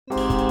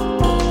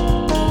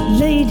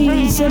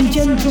ladies and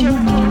gentlemen,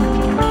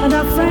 and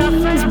our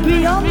friends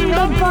beyond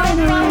the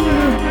binary.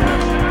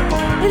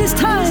 It is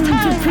time to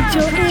put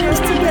your ears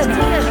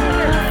together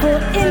for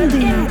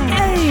Indie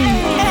AF.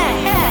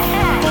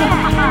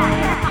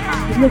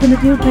 Looking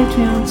at your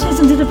Patreons,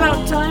 isn't it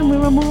about time we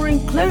were more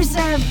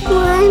inclusive?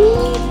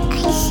 Mommy,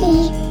 I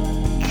see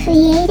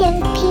creative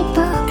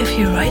people. If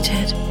you write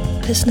it,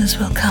 listeners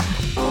will come.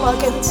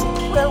 Plugins.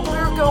 Where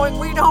we're going,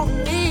 we don't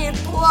need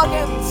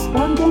plugins.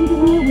 One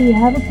engineer, we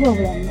have a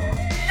problem.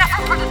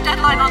 Never put a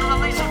deadline on the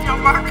release of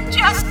your work.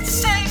 Just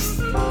say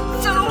soon.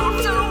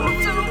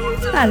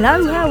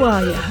 Hello, how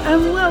are you?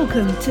 And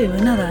welcome to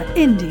another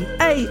Indie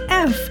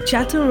AF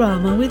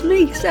Chatterama with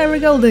me, Sarah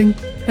Golding.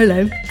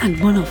 Hello. And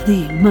one of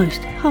the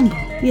most humble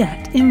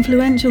yet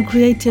influential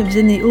creatives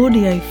in the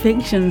audio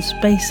fiction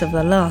space of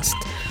the last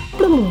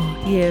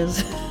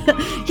years.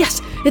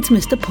 Yes, it's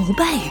Mr. Paul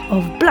Bae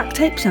of Black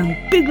Tapes and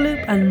Big Loop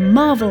and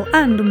Marvel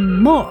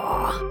and more.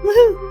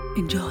 Woohoo!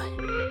 Enjoy.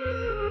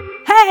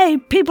 Hey,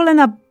 people in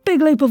a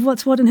big loop of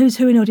what's what and who's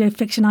who in audio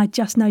fiction. I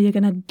just know you're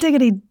going to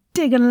diggity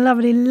dig and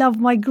lovely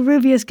love my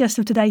grooviest guest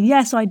of today.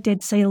 Yes, I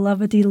did say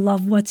lovity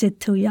love what's it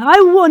to you. I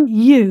want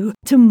you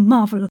to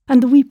marvel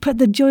and weep at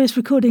the joyous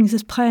recordings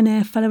this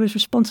pioneer fellow is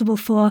responsible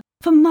for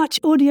much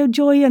audio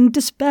joy and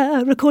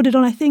despair recorded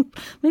on, I think,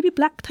 maybe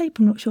black tape,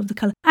 I'm not sure of the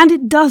colour. And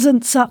it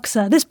doesn't suck,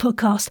 sir. This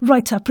podcast,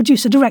 writer,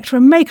 producer, director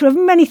and maker of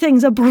many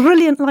things, a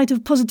brilliant light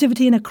of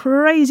positivity in a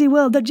crazy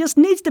world that just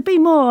needs to be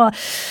more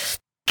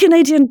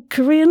Canadian,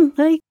 Korean,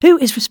 eh? Who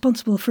is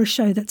responsible for a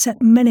show that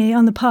set many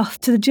on the path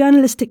to the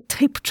journalistic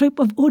tape trope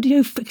of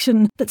audio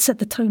fiction that set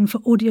the tone for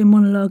audio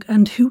monologue,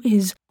 and who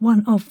is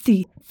one of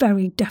the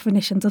very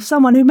definitions of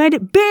someone who made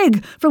it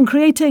big from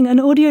creating an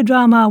audio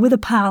drama with a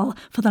pal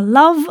for the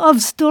love of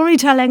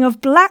storytelling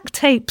of black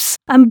tapes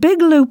and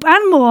big loop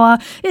and more.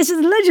 Is the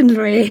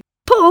legendary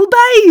Paul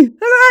Bae.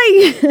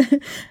 Hooray!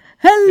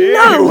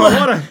 Hello!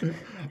 Yeah,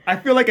 I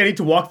feel like I need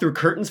to walk through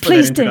curtains for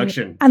Please that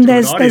introduction. Do. And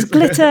there's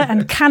glitter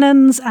and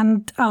cannons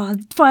and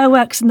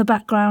fireworks in the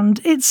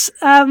background. It's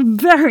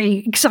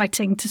very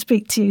exciting to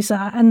speak to you,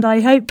 sir. And I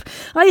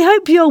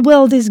hope your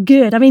world is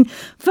good. I mean,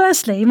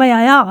 firstly, may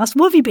I ask,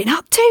 what have you been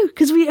up to?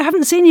 Because we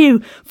haven't seen you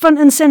front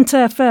and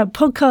centre for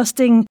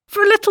podcasting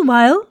for a little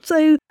while.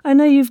 So I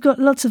know you've got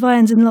lots of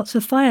irons and lots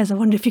of fires. I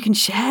wonder if you can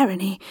share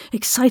any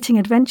exciting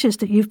adventures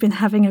that you've been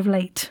having of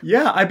late.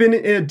 Yeah, I've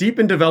been deep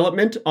in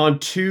development on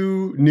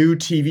 2 new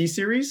TV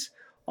series.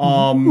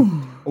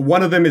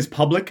 One of them is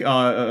public.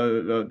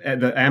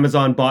 The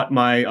Amazon bought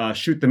my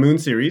Shoot the Moon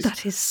series.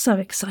 That is so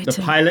exciting.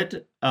 The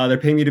pilot, they're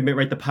paying me to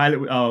write the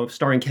pilot,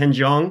 starring Ken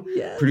Jeong,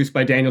 produced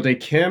by Daniel Day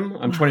Kim.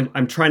 I'm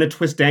trying to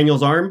twist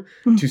Daniel's arm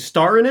to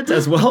star in it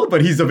as well,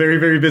 but he's a very,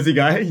 very busy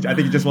guy. I think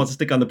he just wants to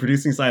stick on the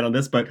producing side on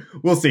this, but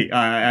we'll see.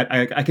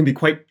 I can be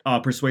quite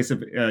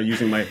persuasive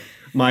using my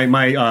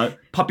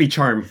puppy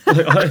charm.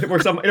 It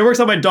works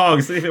on my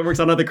dogs. It works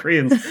on other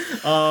Koreans.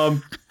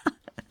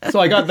 So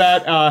I got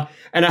that,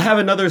 and I have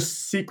another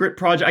secret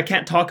project. I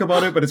can't talk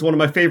about it, but it's one of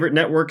my favorite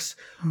networks.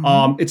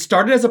 It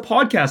started as a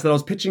podcast that I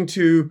was pitching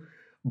to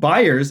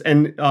buyers,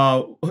 and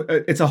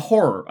it's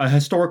a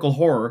historical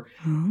horror.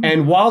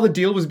 And while the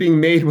deal was being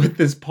made with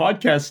this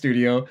podcast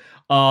studio,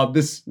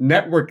 this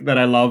network that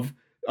I love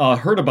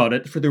heard about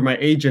it through my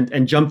agent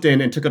and jumped in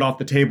and took it off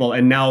the table.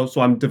 And now, so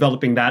I'm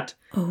developing that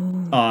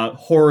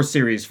horror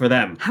series for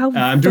them.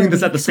 I'm doing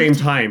this at the same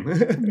time.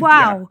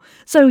 Wow. Yeah.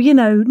 So,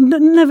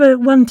 never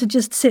one to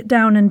just sit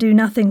down and do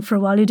nothing for a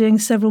while. You're doing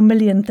several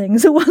million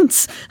things at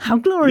once. How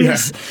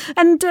glorious. Yeah.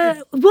 And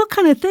what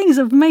kind of things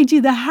have made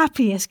you the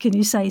happiest, can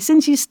you say,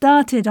 since you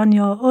started on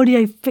your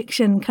audio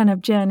fiction kind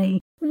of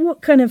journey?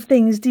 What kind of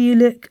things do you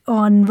look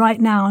on right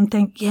now and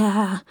think,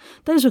 yeah,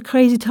 those were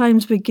crazy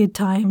times, but good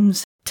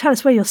times? Tell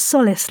us where your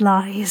solace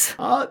lies.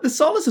 The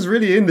solace is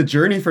really in the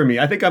journey for me.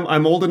 I think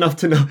I'm old enough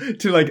to know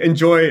to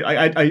enjoy.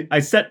 I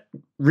set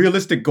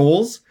realistic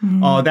goals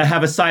that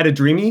have a side of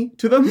dreamy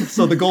to them.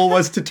 So the goal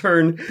was to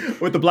turn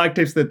with the black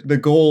tapes. The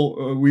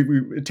goal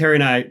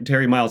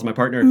Terry Miles, my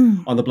partner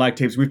on the black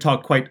tapes, we've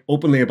talked quite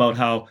openly about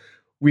how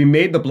we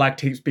made the black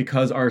tapes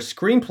because our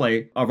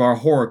screenplay of our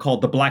horror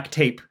called The Black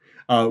Tape,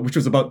 which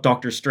was about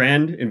Dr.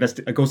 Strand,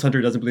 a ghost hunter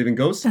who doesn't believe in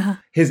ghosts.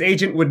 His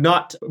agent would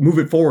not move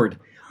it forward.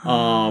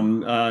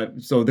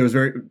 So there was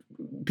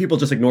people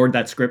just ignored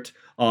that script,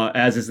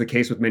 as is the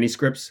case with many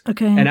scripts.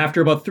 Okay. And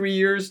after about 3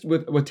 years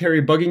with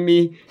Terry bugging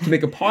me to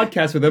make a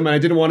podcast with him, and I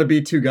didn't want to be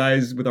 2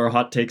 guys with our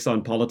hot takes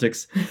on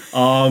politics,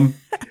 out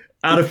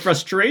of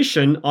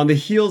frustration on the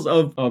heels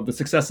of the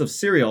success of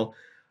Serial,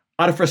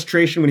 out of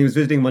frustration when he was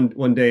visiting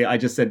one day, I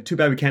just said, too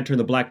bad we can't turn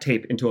the black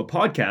tape into a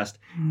podcast.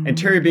 And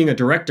Terry, being a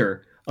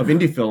director of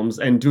indie films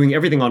and doing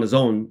everything on his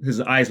own, his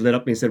eyes lit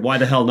up and he said, why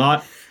the hell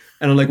not?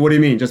 And I'm like, what do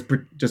you mean? Just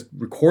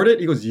record it?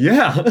 He goes,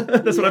 yeah,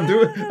 that's what I'm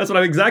doing. That's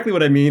exactly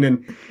what I mean.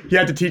 And he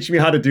had to teach me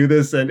how to do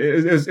this. And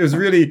it was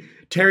really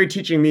Terry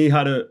teaching me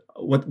how to,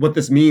 what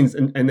this means.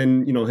 And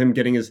then, him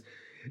getting his,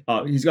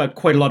 he's got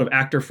quite a lot of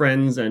actor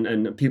friends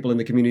and people in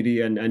the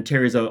community. And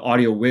Terry's an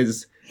audio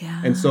whiz.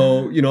 Yeah. And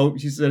so,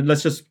 he said,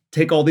 let's just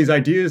take all these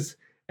ideas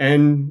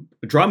and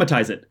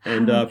dramatize it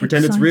and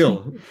pretend it's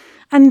real.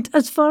 And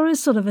as far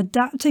as sort of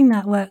adapting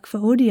that work for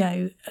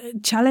audio,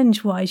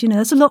 challenge-wise,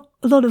 that's a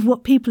lot of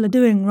what people are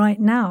doing right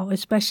now,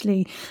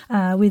 especially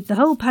with the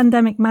whole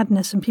pandemic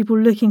madness and people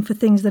looking for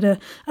things that are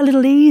a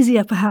little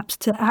easier perhaps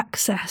to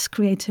access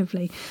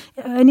creatively.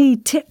 Any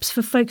tips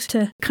for folks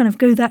to kind of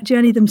go that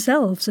journey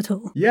themselves at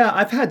all? Yeah,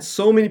 I've had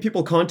so many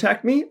people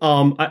contact me.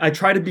 I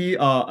try to be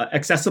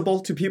accessible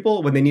to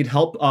people when they need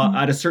help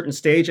at a certain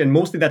stage. And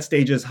mostly that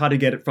stage is how to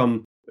get it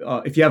from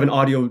if you have an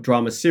audio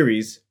drama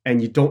series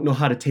and you don't know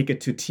how to take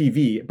it to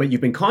TV, but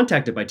you've been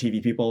contacted by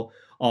TV people,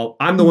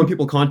 I'm the one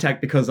people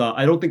contact because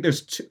I don't think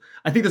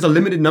I think there's a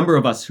limited number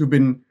of us who've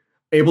been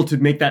able to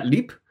make that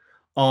leap.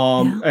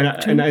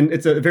 And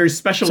it's a very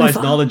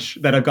specialized knowledge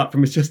that I've got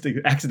from just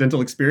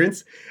accidental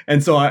experience.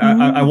 And so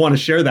I want to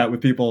share that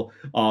with people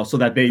so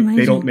that they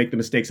don't make the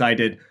mistakes I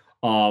did.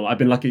 I've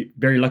been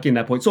very lucky in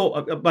that point.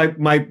 So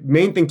my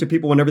main thing to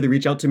people whenever they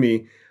reach out to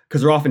me,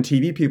 because they're often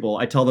TV people,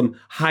 I tell them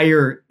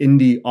hire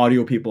indie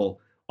audio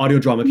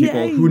drama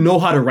people who know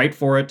how to write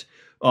for it,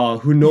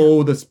 who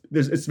know this.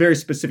 It's very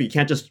specific. You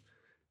can't just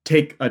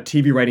take a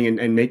TV writing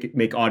and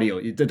make audio.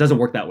 It doesn't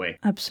work that way.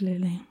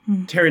 Absolutely.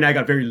 Terry and I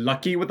got very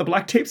lucky with the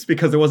black tapes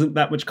because there wasn't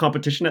that much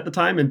competition at the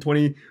time in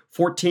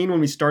 2014 when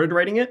we started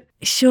writing it.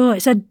 Sure,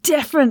 it's a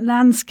different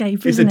landscape,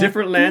 isn't it? It's a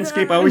different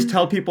landscape. Yeah. I always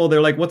tell people,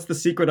 they're like, what's the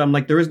secret? I'm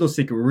like, there is no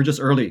secret. We were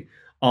just early.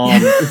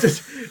 It's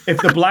just,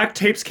 if the black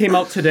tapes came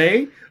out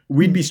today,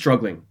 we'd be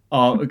struggling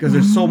because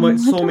there's so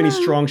many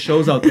strong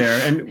shows out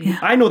there. And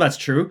I know that's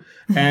true.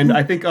 And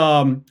I think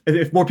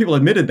if more people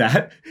admitted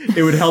that,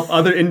 it would help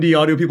other indie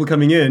audio people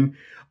coming in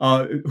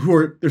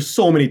there's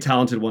so many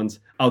talented ones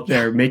out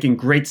there making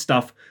great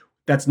stuff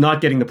that's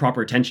not getting the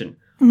proper attention.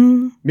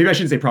 Maybe I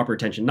shouldn't say proper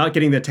attention, not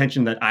getting the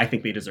attention that I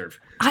think they deserve.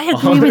 I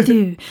agree with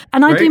you.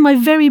 And I do my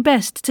very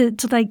best to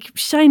like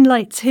shine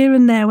lights here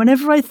and there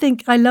whenever I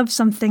think I love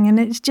something, and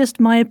it's just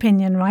my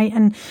opinion, right?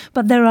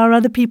 But there are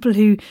other people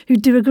who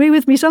do agree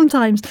with me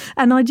sometimes.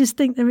 And I just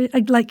think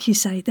like you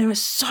say, there are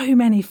so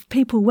many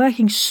people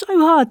working so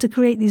hard to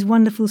create these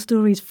wonderful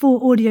stories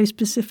for audio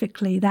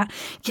specifically that,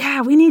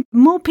 we need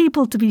more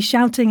people to be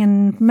shouting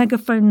and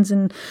megaphones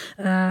and,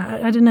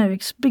 I don't know,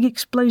 big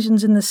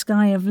explosions in the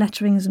sky of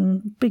letterings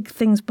and big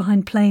things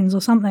behind planes or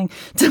something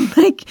to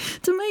make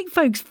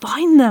folks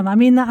find them. I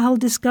mean, that whole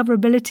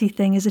discoverability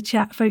thing is a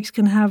chat folks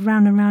can have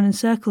round and round in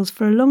circles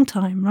for a long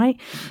time, right?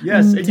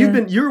 Yes, and you've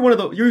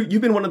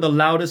been one of the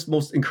loudest,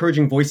 most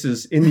encouraging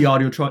voices in the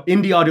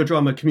indie audio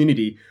drama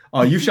community.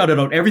 You've shouted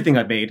out everything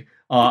I've made.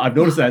 I've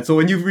noticed that. So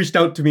when you've reached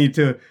out to me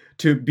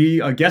to be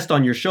a guest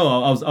on your show,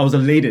 I was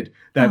elated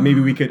that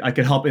maybe I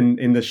could help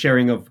in the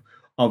sharing of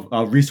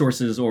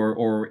resources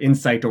or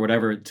insight or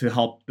whatever to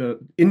help the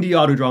indie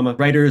audio drama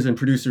writers and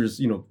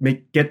producers,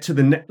 get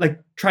to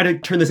try to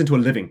turn this into a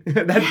living.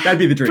 That'd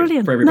be the dream.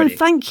 Brilliant. For everybody. No,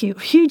 thank you.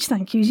 Huge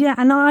thank yous. Yeah,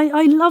 and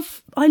I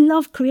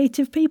love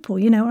creative people.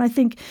 I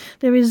think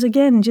there is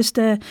again just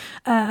a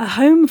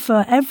home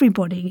for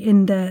everybody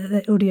in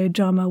the audio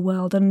drama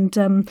world,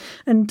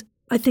 and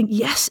I think,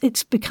 yes,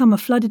 it's become a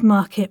flooded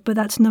market, but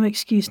that's no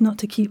excuse not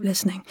to keep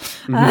listening.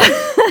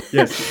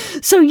 Yes.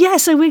 So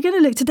we're going to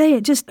look today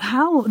at just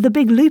how the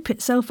Big Loop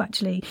itself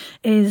actually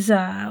is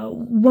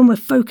one we're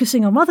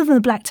focusing on, rather than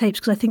the black tapes,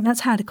 because I think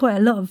that's had quite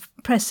a lot of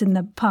press in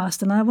the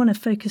past. And I want to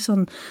focus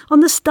on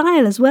the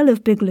style as well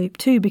of Big Loop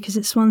too, because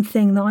it's one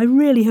thing that I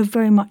really have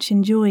very much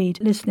enjoyed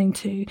listening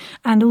to,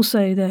 and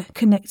also the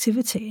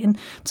connectivity. And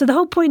so the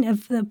whole point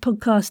of the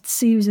podcast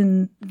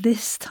season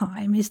this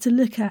time is to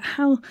look at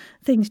how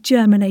things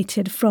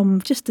germinated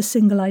from just a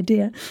single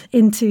idea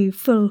into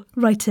full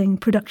writing,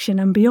 production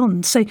and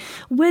beyond. So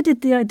where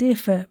did the idea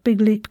for Big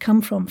Loop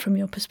come from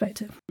your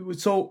perspective?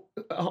 So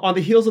on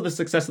the heels of the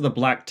success of the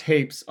black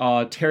tapes,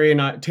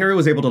 Terry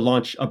was able to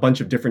launch a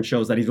bunch of different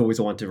shows that he's always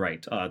wanted to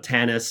write.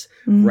 Tanis,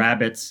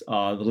 Rabbits,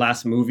 the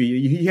last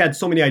movie. He had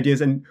so many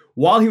ideas. And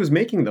while he was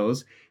making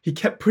those, he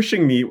kept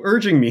pushing me,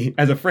 urging me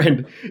as a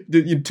friend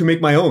to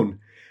make my own.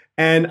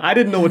 And I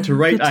didn't know what to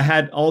write. I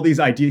had all these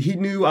ideas. He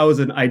knew I was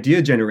an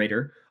idea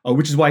generator,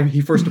 which is why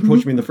he first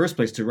approached me in the first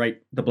place to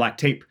write the black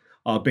tape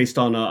based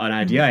on an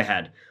idea I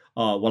had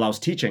while I was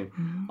teaching.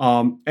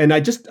 And I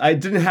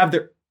didn't have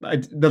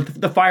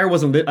the fire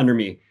wasn't lit under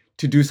me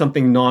to do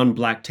something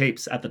non-black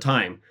tapes at the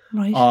time.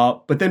 Right.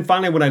 But then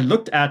finally, when I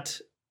looked at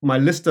my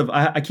list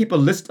I keep a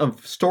list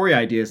of story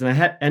ideas, and I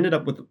had ended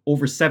up with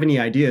over 70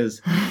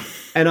 ideas.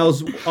 And I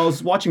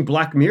was watching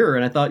Black Mirror,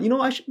 and I thought,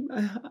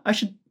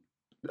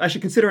 I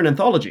should consider an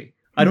anthology.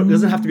 It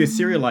doesn't have to be a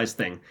serialized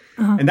thing.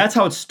 And that's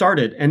how it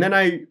started. And then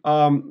I,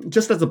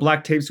 just as the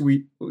black tapes,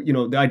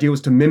 the idea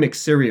was to mimic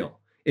serial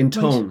in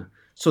tone,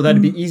 so that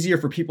it'd be easier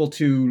for people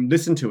to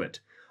listen to it.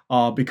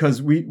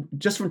 Because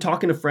just from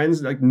talking to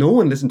friends, like no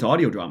one listened to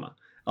audio drama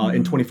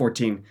in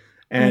 2014,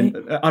 and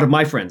out of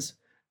my friends.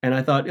 And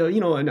I thought,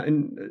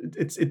 and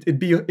it'd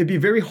be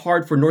very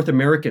hard for North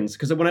Americans,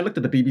 because when I looked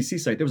at the BBC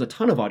site, there was a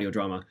ton of audio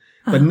drama,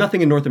 but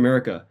nothing in North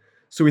America.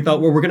 So we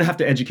thought, well, we're going to have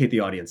to educate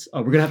the audience.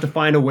 We're going to have to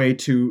find a way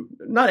to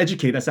not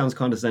educate. That sounds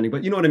condescending,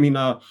 but you know what I mean.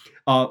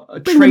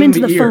 Bring them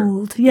into the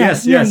fold. Yeah,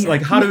 yes.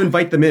 Like how to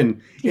invite them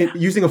in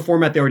using a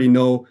format they already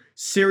know.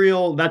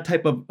 Serial, that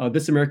type of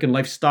This American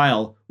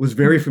Lifestyle was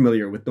very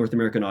familiar with North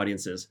American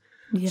audiences.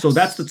 Yes. So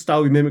that's the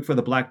style we mimicked for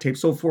the Black Tape.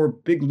 So for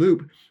Big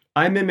Loop,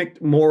 I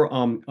mimicked more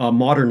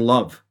Modern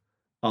Love,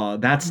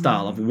 that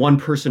style of one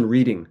person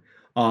reading.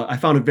 I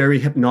found it very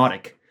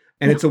hypnotic,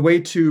 and it's a way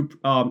to.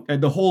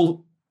 And the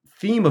whole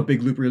theme of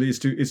Big Loop really is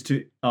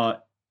to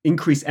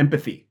increase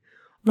empathy.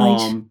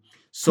 Right.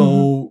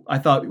 So I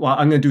thought, well,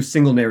 I'm going to do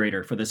single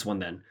narrator for this one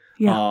then.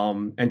 Yeah.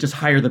 And just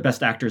hire the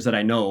best actors that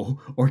I know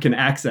or can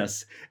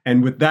access.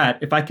 And with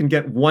that, if I can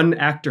get one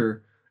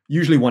actor,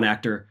 usually one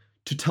actor,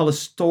 to tell a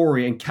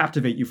story and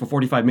captivate you for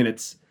 45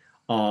 minutes,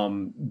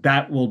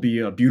 that will be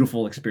a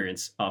beautiful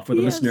experience for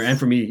the listener and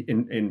for me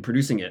in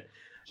producing it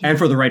and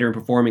for the writer in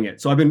performing it.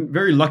 So I've been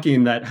very lucky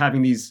in that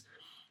having these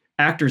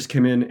actors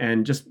come in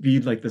and just be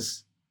like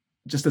this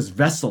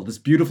vessel, this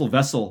beautiful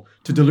vessel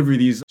to deliver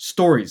these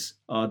stories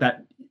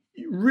that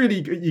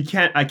really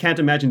I can't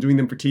imagine doing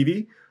them for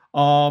TV.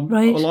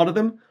 Right. A lot of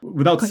them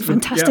without quite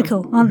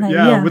fantastical, aren't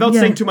they? Without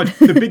saying too much.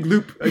 The Big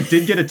Loop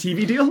did get a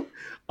TV deal,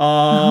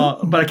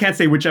 but I can't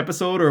say which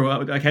episode or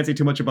I can't say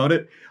too much about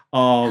it.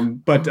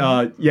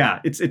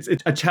 It's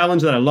a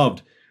challenge that I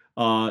loved.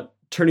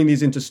 Turning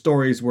these into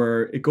stories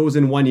where it goes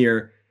in one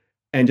ear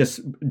and just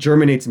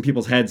germinates in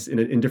people's heads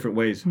in different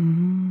ways.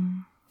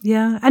 Mm.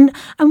 Yeah, and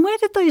where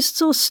did those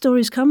source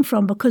stories come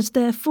from? Because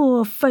they're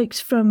for folks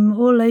from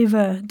all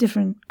over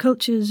different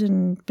cultures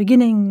and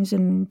beginnings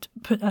and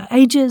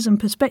ages and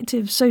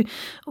perspectives. So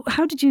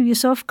how did you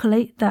yourself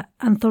collate that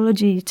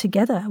anthology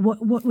together?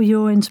 What were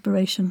your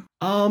inspiration?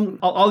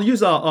 I'll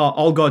use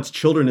All God's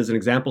Children as an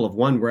example of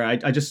one where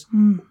I just,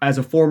 as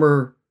a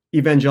former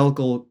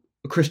evangelical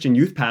Christian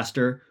youth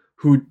pastor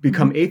who'd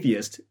become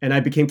atheist, and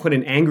I became quite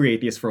an angry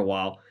atheist for a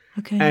while.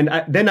 Okay. And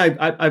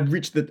I've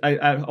reached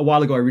a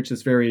while ago. I reached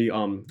this very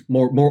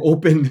more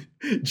open,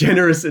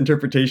 generous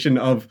interpretation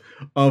of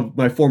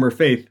my former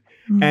faith,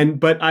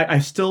 but I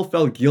still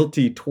felt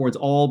guilty towards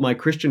all my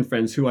Christian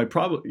friends who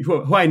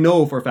I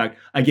know for a fact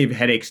I gave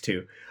headaches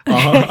to.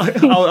 I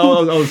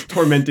was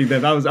tormenting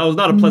them. I was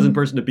not a pleasant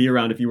person to be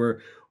around if you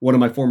were one of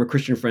my former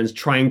Christian friends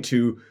trying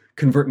to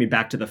convert me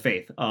back to the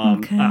faith.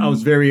 I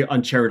was very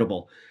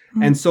uncharitable,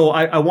 and so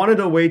I wanted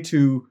a way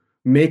to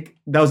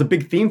that was a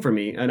big theme for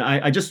me. And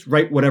I just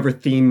write whatever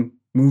theme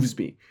moves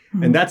me.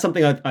 And that's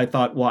something I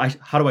thought, well,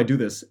 how do I do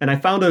this? And I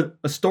found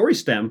a story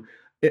stem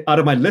out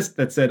of my list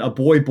that said a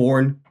boy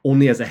born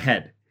only as a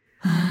head.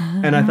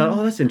 And I thought,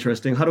 oh, that's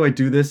interesting. How do I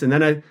do this? And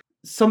then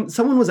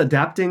someone was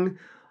adapting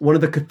one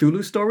of the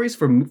Cthulhu stories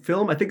for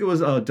film. I think it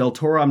was Del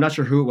Toro. I'm not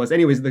sure who it was.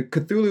 Anyways, the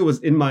Cthulhu was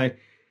in my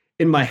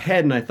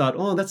head. And I thought,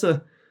 oh,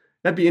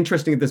 that'd be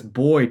interesting if this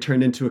boy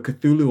turned into a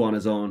Cthulhu on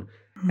his own.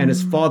 And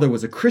his father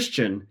was a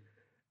Christian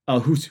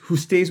who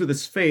stays with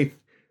his faith,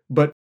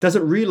 but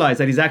doesn't realize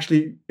that he's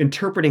actually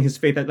interpreting his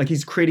faith like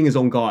he's creating his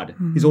own God.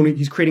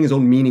 He's creating his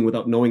own meaning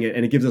without knowing it,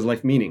 and it gives his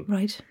life meaning.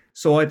 Right.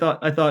 So I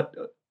thought,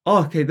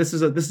 oh, okay, this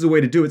is a way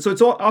to do it. So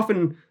it's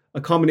often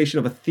a combination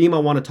of a theme I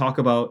want to talk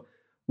about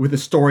with a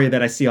story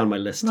that I see on my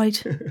list.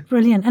 Right,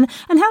 brilliant. And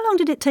how long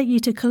did it take you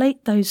to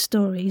collate those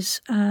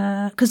stories?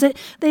 Because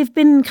they've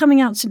been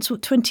coming out since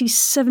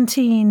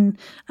 2017,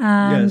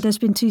 and there's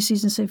been 2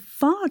 seasons so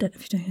far. I don't know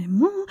if you're doing any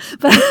more,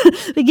 but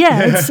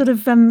it's sort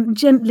of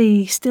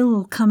gently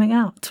still coming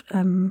out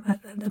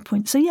at that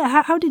point. So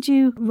how did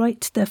you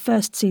write the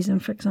first season,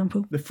 for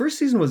example? The first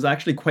season was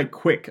actually quite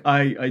quick.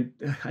 I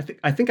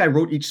think I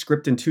wrote each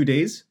script in 2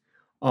 days.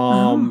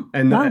 And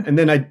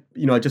then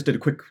I just did a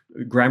quick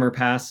grammar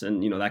pass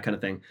and, that kind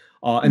of thing.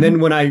 And then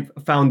when I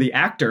found the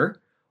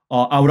actor,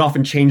 I would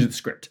often change the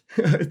script.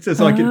 Because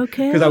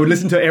I would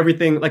listen to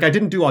everything. Like I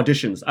didn't do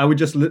auditions. I would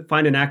just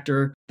find an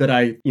actor that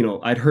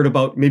I'd heard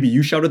about. Maybe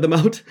you shouted them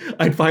out.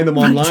 I'd find them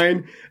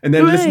online and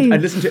then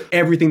I'd listen to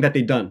everything that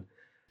they'd done.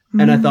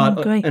 And I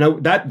thought,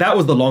 that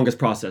was the longest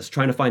process,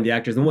 trying to find the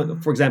actors.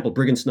 And for example,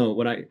 Brigham Snow,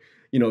 when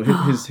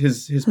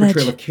his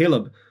portrayal of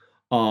Caleb,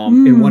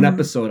 in one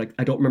episode,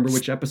 I don't remember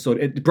which episode,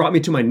 it brought me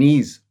to my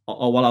knees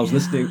while I was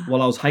listening,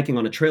 while I was hiking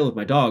on a trail with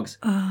my dogs.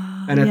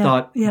 And I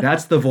thought,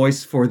 that's the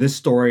voice for this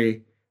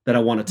story that I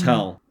want to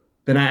tell.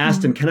 Then I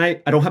asked him,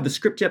 I don't have the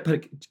script yet,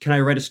 but can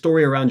I write a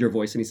story around your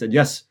voice? And he said,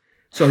 yes.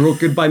 So I wrote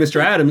Goodbye,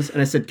 Mr. Adams.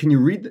 And I said, can you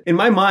read? In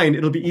my mind,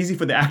 it'll be easy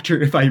for the actor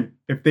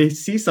if they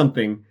see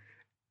something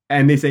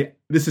and they say,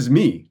 this is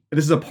me.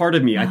 This is a part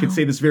of me. I could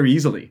say this very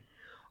easily.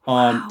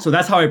 So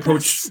that's how I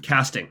approach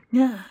casting.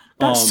 Yeah.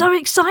 That's so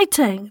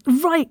exciting,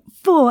 right,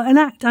 for an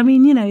act. I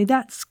mean,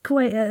 that's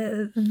quite,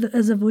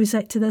 as a voice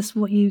actor, that's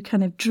what you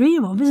kind of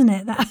dream of, isn't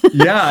it? That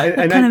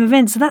kind of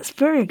event. So that's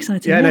very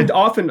exciting. Yeah, and I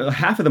often,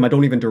 half of them I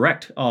don't even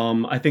direct.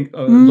 I think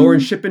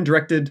Lauren Shippen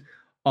directed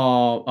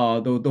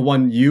the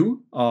one Julia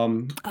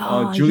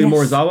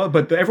Morizawa,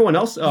 but everyone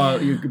else,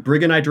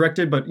 Brig and I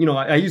directed, but,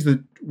 I use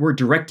the word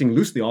directing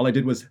loosely. All I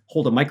did was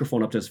hold a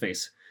microphone up to his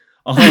face.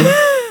 And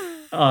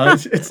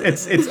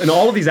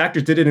all of these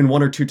actors did it in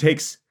 1 or 2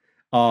 takes.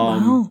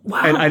 Wow.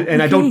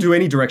 And I don't do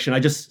any direction. I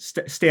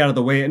just stay out of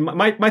the way. And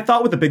my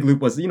thought with the Big Loop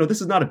was,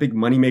 this is not a big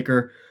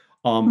moneymaker.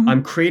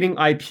 I'm creating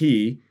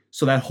IP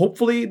so that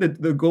hopefully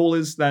the goal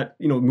is that,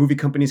 movie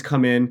companies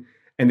come in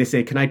and they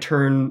say, can I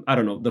turn, I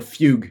don't know, The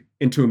Fugue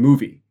into a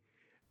movie?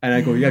 And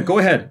I go, yeah, go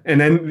ahead.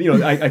 And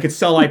then, I could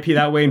sell IP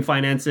that way and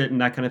finance it and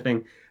that kind of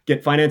thing,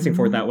 get financing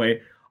for it that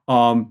way.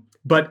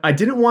 But I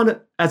didn't want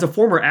to, as a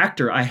former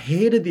actor, I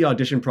hated the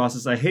audition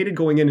process. I hated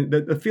going in,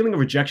 the feeling of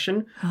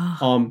rejection.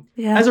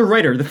 As a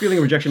writer, the feeling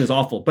of rejection is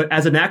awful. But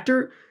as an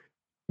actor,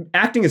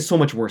 acting is so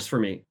much worse for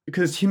me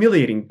because it's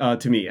humiliating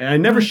to me. And I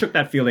never shook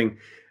that feeling.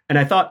 And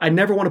I thought I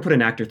never want to put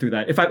an actor through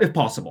that if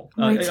possible.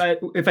 Right.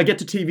 If I get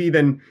to TV,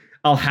 then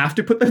I'll have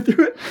to put them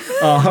through it.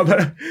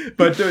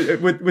 But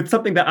with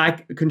something that I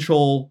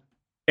control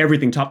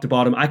everything top to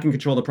bottom, I can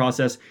control the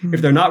process.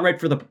 If they're not right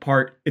for the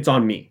part, it's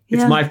on me.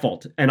 It's my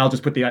fault. And I'll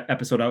just put the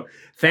episode out.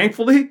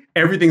 Thankfully,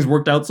 everything's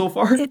worked out so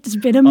far. It's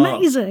been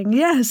amazing.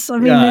 Yes. I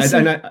mean,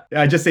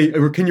 I just say,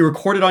 can you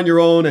record it on your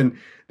own? And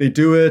they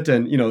do it.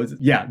 And,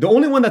 the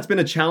only one that's been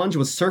a challenge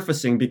was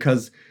surfacing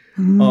because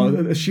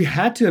she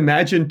had to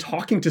imagine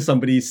talking to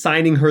somebody,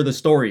 signing her the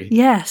story.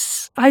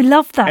 Yes, I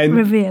love that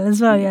reveal as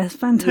well. Yes,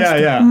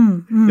 fantastic. Yeah.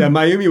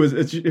 Mayumi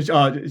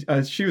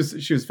was she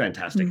was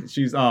fantastic.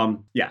 She's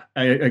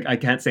I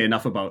can't say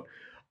enough about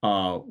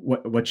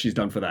what she's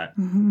done for that.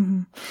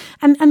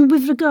 And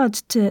with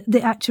regards to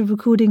the actual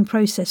recording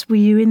process, were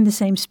you in the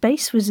same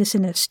space? Was this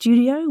in a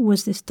studio?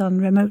 Was this done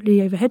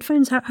remotely over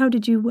headphones? How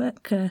did you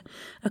work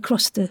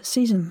across the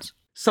seasons?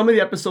 Some of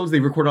the episodes they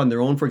recorded on their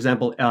own. For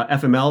example,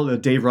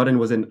 FML, Dave Rudden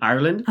was in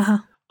Ireland.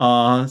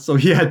 So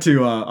he had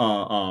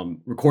to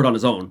record on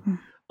his own.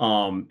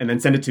 And then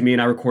send it to me,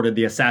 and I recorded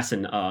the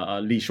assassin,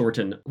 Lee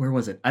Shorten. Where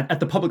was it?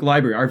 At the public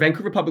library. Our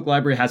Vancouver Public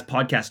Library has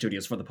podcast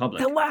studios for the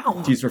public. Oh,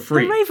 wow. To use for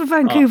free. Hooray for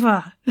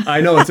Vancouver.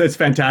 I know, it's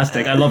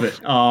fantastic. I love it.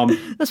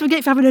 That's what we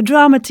get for having a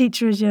drama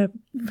teacher as your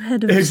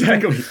head of...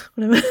 Exactly.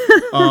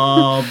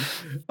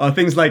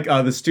 Things like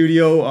the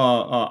studio.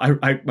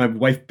 My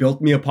wife built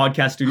me a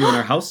podcast studio in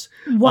our house.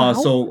 Wow.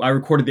 So I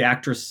recorded the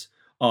actress...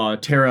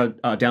 Tara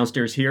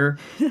downstairs here.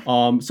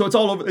 So it's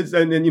all over.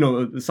 And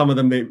then, some of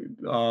them, they,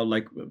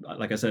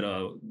 like I said,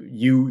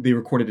 they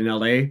recorded in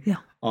LA. Yeah.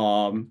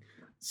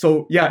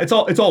 So yeah, it's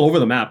all over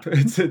the map. I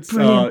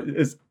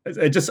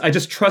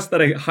just trust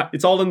that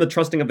it's all in the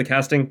trusting of the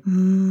casting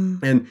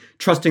and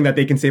trusting that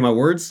they can say my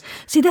words.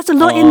 See, there's a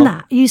lot in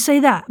that. You say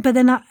that, but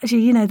then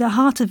actually, the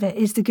heart of it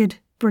is the good,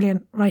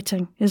 brilliant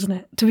writing, isn't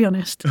it? To be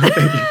honest,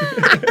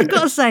 I've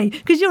got to say,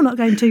 because you're not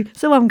going to,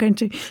 so I'm going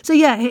to. So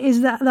yeah, it is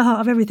the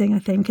heart of everything, I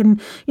think.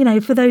 And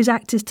for those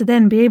actors to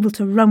then be able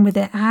to run with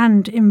it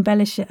and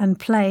embellish it and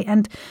play,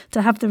 and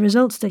to have the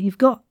results that you've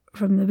got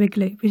from the Big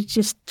Loop is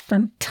just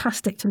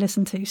fantastic to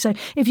listen to. So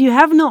if you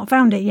have not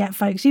found it yet,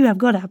 folks, you have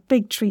got a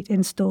big treat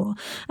in store.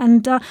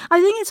 And I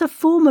think it's a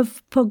form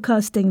of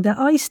podcasting that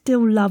I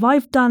still love.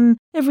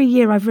 Every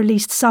year I've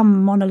released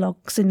some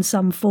monologues in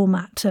some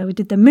format. So we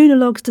did the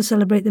moonologues to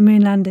celebrate the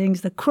moon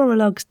landings, the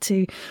chorologues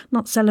to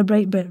not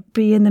celebrate but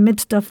be in the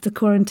midst of the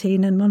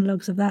quarantine, and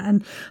monologues of that.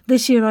 And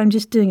this year I'm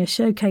just doing a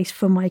showcase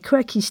for my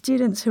quirky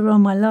students who are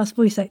on my last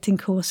voice acting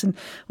course, and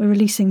we're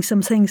releasing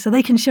some things so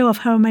they can show off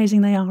how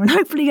amazing they are and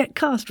hopefully get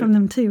cast from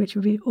them too, which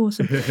would be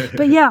awesome.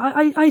 But yeah,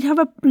 I have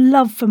a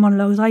love for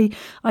monologues. I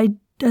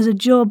as a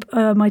job,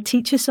 my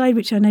teacher side,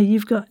 which I know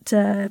you've got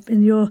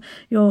in your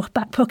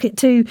back pocket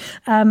too,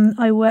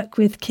 I work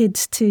with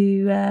kids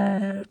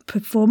to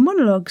perform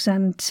monologues,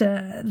 and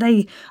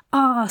they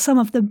are some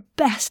of the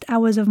best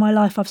hours of my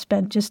life I've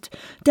spent just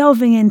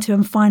delving into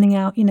and finding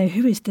out,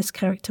 who is this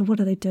character, what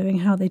are they doing,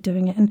 how are they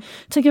doing it, and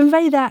to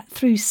convey that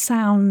through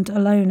sound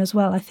alone as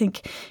well, I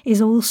think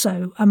is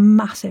also a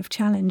massive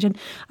challenge. And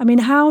I mean,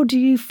 how do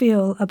you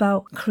feel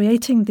about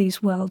creating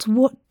these worlds?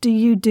 What do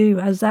you do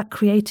as that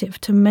creative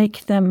to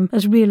make them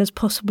as real as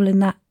possible in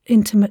that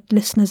intimate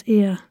listener's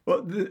ear?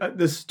 Well,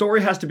 the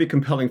story has to be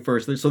compelling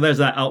first. So there's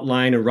that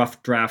outline, a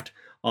rough draft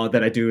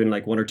that I do in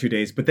like 1 or 2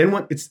 days. But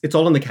then it's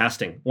all in the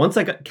casting. Once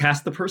I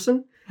cast the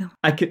person,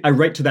 I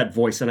write to that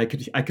voice, and I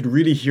could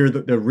really hear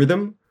the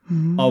rhythm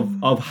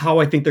of how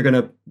I think they're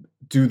gonna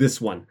do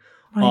this one.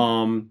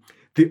 Right.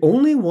 The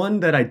only one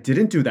that I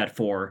didn't do that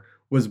for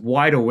was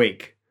Wide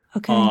Awake.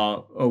 Okay.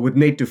 With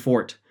Nate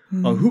Dufort.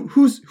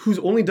 Who's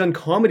only done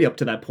comedy up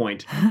to that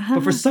point.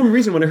 But for some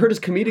reason, when I heard his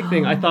comedic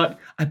thing, I thought,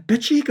 I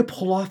bet you he could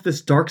pull off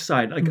this dark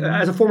side. Like,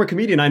 as a former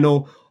comedian, I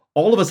know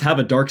all of us have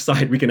a dark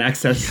side we can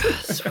access.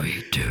 Yes,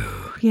 we do.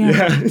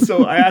 Yeah.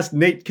 So I asked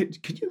Nate,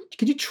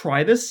 could you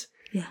try this?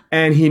 Yeah.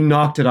 And he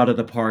knocked it out of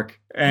the park.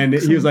 And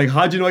he was like,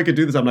 how'd you know I could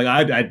do this? I'm like,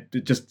 I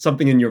just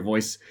something in your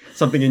voice,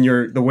 something in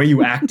the way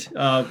you act.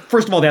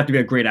 First of all, they have to be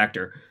a great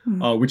actor,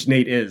 which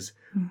Nate is.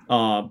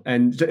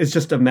 And it's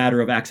just a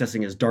matter of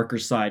accessing his darker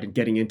side and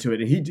getting into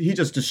it. And he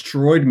just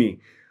destroyed me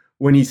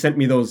when he sent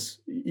me those,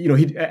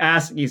 he'd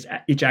ask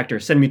each actor,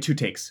 send me 2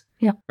 takes.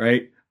 Yeah.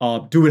 Right.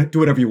 Do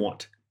whatever you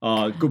want.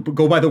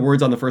 Go by the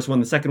words on the first one.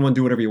 The second one,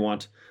 do whatever you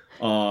want.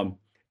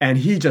 And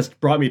he just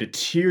brought me to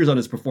tears on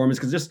his performance,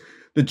 because just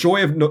the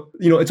joy of,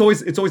 it's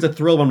always a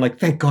thrill when I'm like,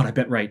 thank God I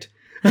bet right.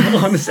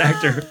 on this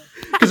actor.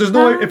 Because there's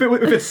no way, if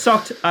it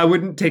sucked, I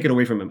wouldn't take it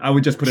away from him. I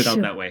would just put it out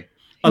that way.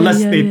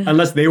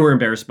 Unless they were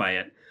embarrassed by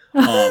it.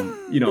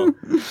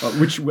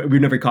 Which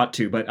we've never caught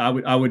to, but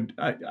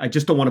I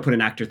just don't want to put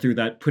an actor through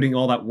that, putting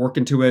all that work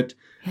into it,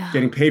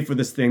 getting paid for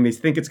this thing. They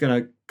think it's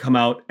going to come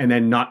out and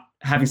then not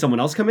having someone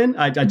else come in.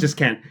 I just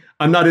can't.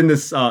 I'm not in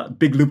this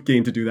big loop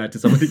game to do that to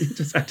somebody.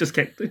 I just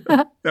can't.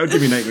 That would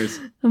give me nightmares.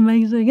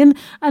 Amazing.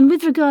 And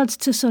with regards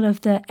to sort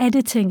of the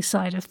editing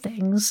side of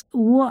things,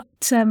 what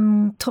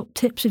top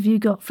tips have you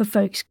got for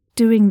folks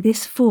doing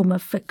this form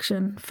of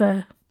fiction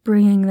for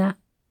bringing that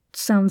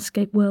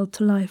soundscape world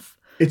to life?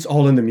 It's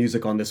all in the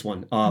music on this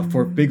one.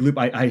 For Big Loop,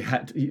 I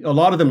had a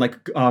lot of them, like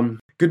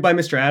Goodbye,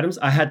 Mr. Adams.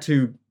 I had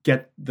to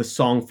get the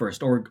song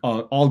first, or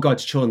All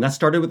God's Children. That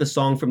started with a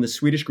song from the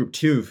Swedish group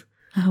Tuve,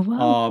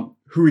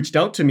 who reached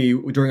out to me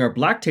during our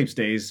Black Tapes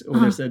days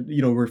when they said,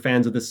 we're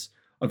fans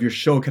of your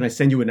show. Can I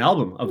send you an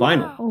album, a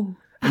vinyl? Wow.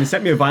 And they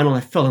sent me a vinyl and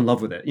I fell in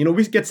love with it.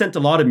 We get sent a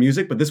lot of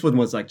music, but this one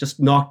was like, just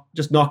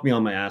knocked me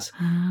on my ass.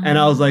 And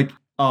I was like,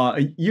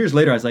 years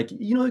later, I was like,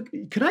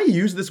 can I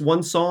use this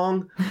one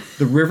song,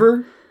 The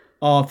River,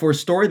 for a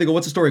story? They go,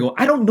 what's the story? I go,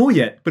 I don't know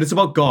yet, but it's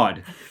about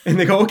God. And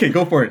they go, okay,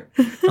 go for it.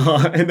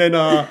 And then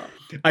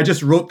I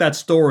just wrote that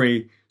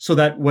story so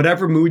that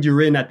whatever mood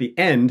you're in at the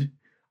end,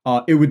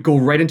 it would go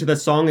right into that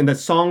song, and that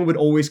song would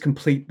always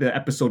complete the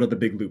episode of the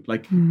Big Loop.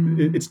 Like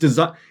it's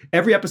designed.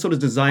 Every episode is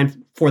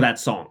designed for that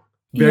song,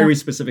 very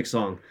specific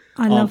song.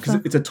 I love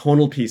that. It's a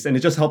tonal piece, and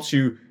it just helps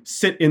you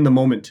sit in the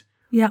moment.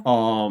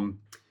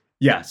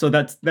 Yeah. So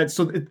that's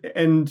so.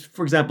 And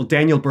for example,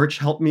 Daniel Birch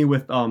helped me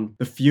with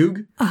the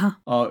fugue.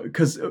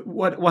 Because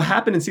what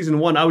happened in season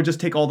 1, I would just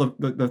take all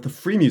the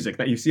free music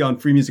that you see on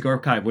Free Music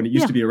Archive when it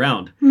used to be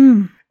around.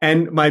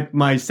 And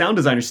my sound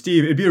designer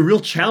Steve, it'd be a real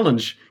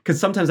challenge because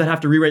sometimes I'd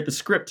have to rewrite the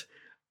script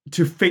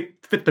to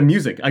fit the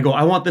music. I go,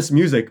 I want this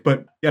music,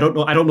 but I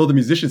don't know the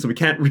musicians, so you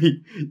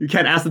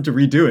can't ask them to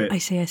redo it. I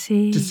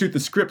see. To suit the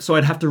script, so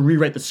I'd have to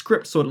rewrite the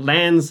script so it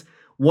lands.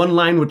 One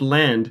line would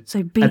land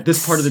at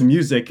this part of the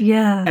music.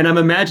 Yeah. And I'm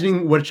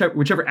imagining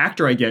whichever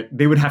actor I get,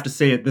 they would have to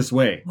say it this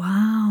way.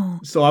 Wow.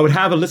 So I would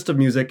have a list of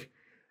music.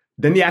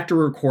 Then the actor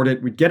would record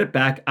it. We'd get it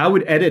back. I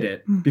would edit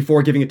it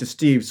before giving it to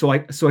Steve. So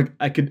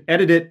I could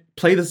edit it,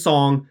 play the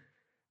song,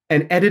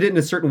 and edit it in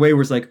a certain way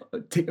where it's like,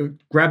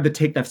 grab the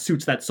take that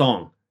suits that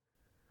song.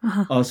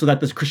 So that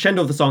the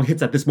crescendo of the song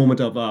hits at this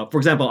moment of, for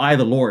example, I,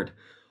 the Lord.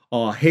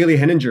 Haley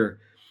Henninger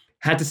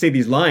had to say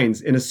these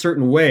lines in a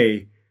certain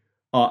way.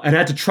 And I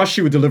had to trust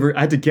she would deliver.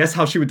 I had to guess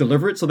how she would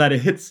deliver it so that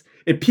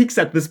it peaks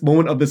at this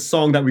moment of this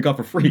song that we got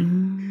for free.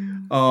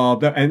 And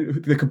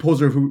the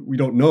composer, who we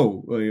don't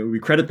know, we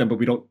credit them, but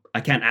I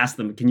can't ask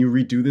them, can you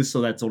redo this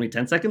so that's only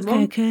 10 seconds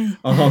long? Okay.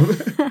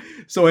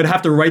 So I'd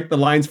have to write the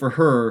lines for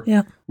her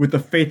with the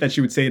faith that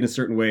she would say it in a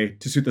certain way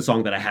to suit the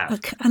song that I have.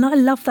 Okay. And I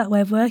love that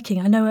way of working.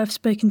 I know I've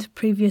spoken to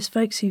previous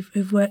folks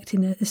who've worked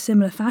in a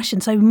similar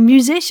fashion. So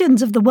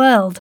musicians of the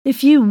world,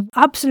 if you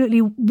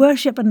absolutely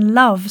worship and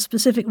love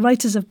specific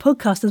writers of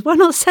podcasters, why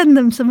not send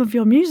them some of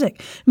your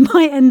music? It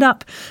might end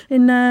up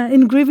in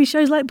groovy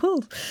shows like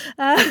Paul's.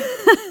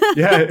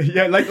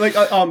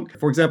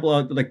 For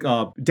example,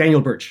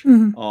 Daniel Birch.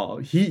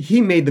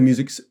 He made the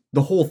music,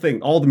 the whole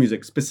thing, all the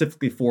music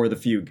specifically for the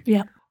fugue.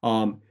 Yeah.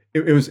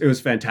 It was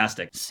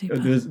fantastic.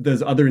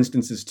 There's other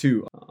instances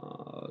too.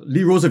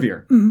 Lee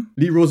Rosevere.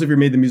 Lee Rosevere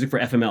made the music for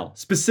FML,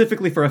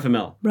 specifically for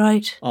FML.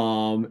 Right.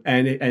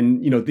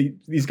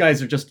 These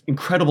guys are just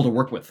incredible to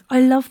work with.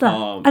 I love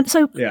that. And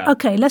so,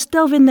 okay, let's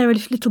delve in there a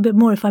little bit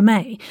more, if I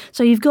may.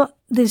 So you've got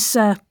this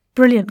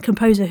brilliant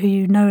composer who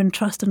you know and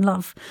trust and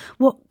love.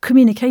 What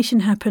communication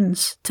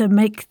happens to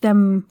make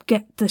them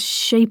get the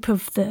shape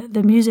of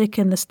the music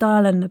and the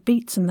style and the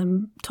beats and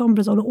the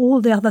timbres and all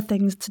the other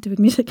things to do with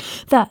music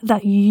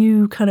that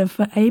you kind of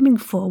are aiming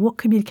for? What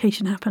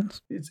communication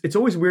happens? It's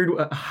always weird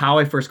how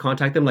I first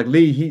contact them. Like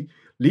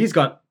Lee's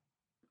got,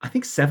 I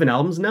think, 7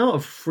 albums now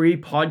of free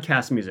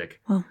podcast music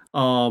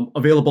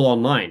available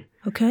online.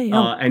 Okay,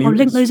 I'll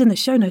link those in the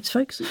show notes,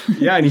 folks.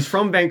 Yeah, and he's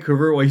from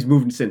Vancouver. Well, he's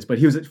moved since, but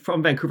he was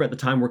from Vancouver at the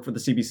time, worked for the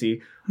CBC,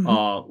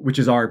 which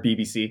is our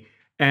BBC.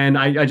 And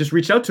I just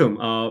reached out to him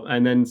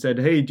and then said,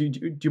 hey, do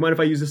you mind if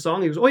I use this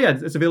song? He goes, oh yeah,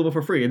 it's available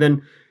for free. And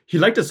then he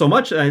liked it so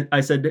much.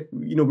 I said,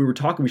 we were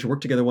talking, we should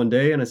work together one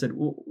day. And I said,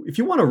 well, if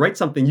you want to write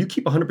something, you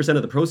keep 100%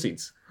 of the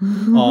proceeds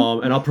and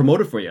I'll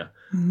promote it for you.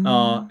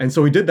 And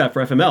so we did that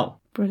for FML.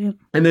 Brilliant.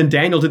 And then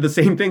Daniel did the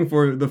same thing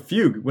for the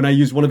fugue when I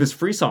used one of his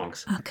free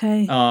songs.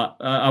 Okay.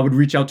 I would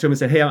reach out to him and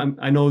say, hey,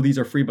 I know these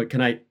are free, but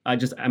I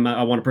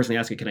want to personally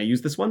ask you, can I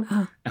use this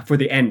one for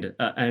the end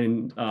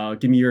and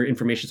give me your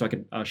information so I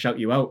can shout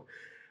you out.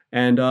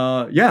 And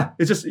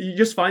it's just, you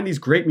just find these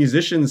great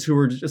musicians who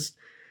are just,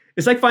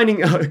 it's like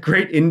finding a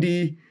great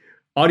indie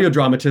audio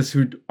dramatists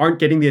who aren't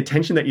getting the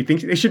attention that you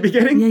think they should be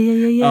getting.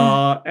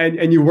 Yeah.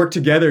 And you work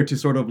together to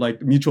sort of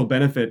like mutual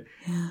benefit.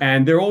 Yeah.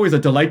 And they're always a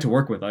delight to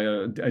work with.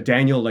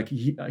 Daniel, like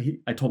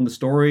I told him the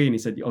story and he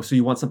said, "Oh, so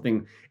you want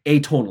something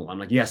atonal?" I'm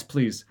like, "Yes,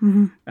 please."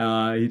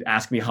 He'd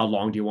ask me, "How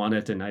long do you want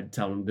it?" And I'd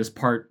tell him, "This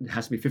part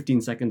has to be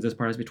 15 seconds. This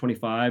part has to be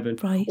 25."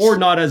 And or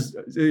not as,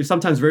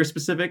 sometimes very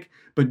specific,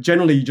 but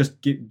generally you just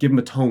give him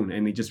a tone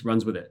and he just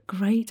runs with it.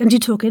 Great. And do you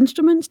talk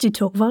instruments? Do you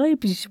talk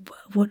vibes?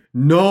 What?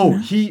 No,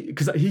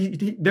 because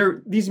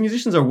these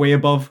musicians are way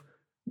above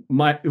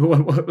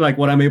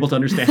what I'm able to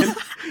understand.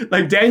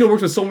 Like Daniel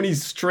works with so many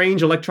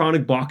strange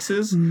electronic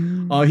boxes.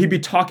 He'd be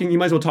talking. You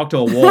might as well talk to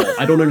a wall.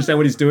 I don't understand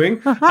what he's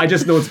doing. I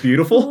just know it's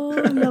beautiful.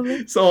 I love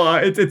it. So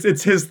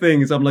it's his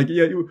thing. So I'm like,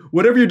 yeah,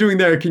 whatever you're doing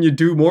there, can you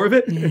do more of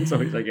it? Yeah. And so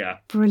he's like, yeah.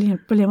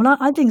 Brilliant. Well,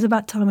 I think it's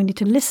about time we need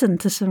to listen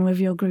to some of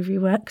your groovy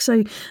work.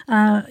 So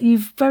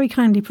you've very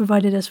kindly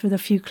provided us with a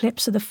few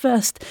clips. So the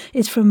first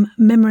is from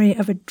Memory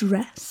of a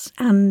Dress.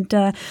 And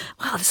there's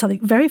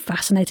something very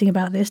fascinating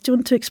about this. Do you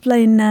want to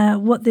explain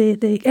what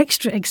the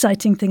extra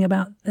exciting thing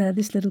about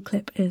this little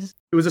clip is?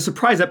 It was a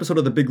surprise episode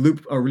of The Big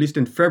Loop released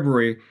in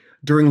February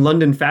during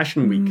London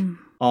Fashion Week,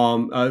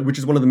 which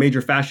is one of the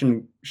major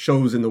fashion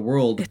shows in the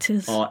world. It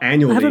is.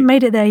 Annually. I haven't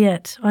made it there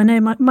yet. I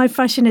know my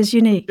fashion is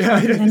unique.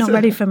 They're not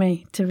ready for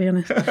me, to be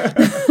honest.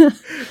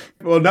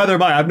 Well, neither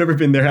am I. I've never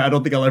been there. I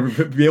don't think I'll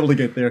ever be able to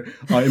get there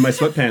in my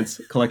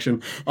sweatpants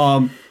collection.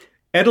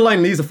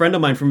 Edeline Lee's a friend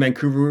of mine from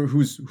Vancouver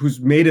who's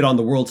made it on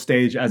the world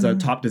stage as a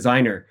top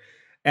designer.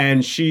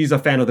 And she's a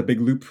fan of The Big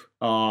Loop.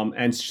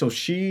 And so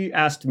she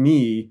asked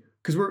me,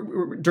 because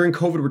we're during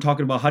COVID, we're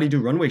talking about how do you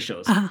do runway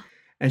shows.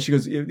 And she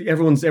goes,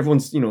 everyone's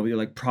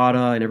like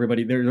Prada and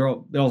everybody, they're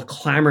all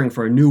clamoring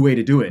for a new way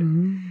to do it.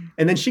 And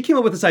then she came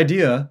up with this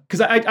idea,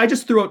 because I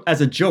just threw out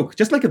as a joke,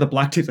 just like at the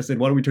Black Tapes, I said,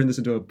 why don't we turn this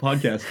into a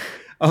podcast?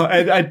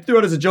 And I threw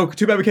it as a joke,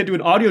 too bad we can't do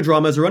an audio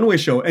drama as a runway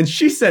show. And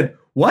she said,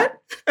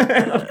 what?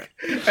 And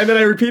then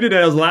I repeated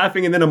it, I was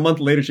laughing. And then a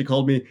month later, she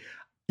called me,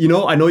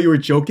 I know you were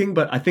joking,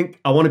 but I think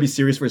I want to be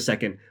serious for a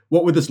second.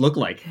 What would this look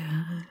like?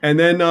 Yeah. And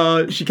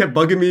then she kept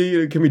bugging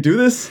me, can we do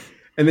this?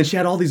 And then she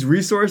had all these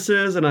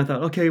resources. And I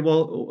thought, okay,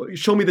 well,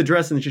 show me the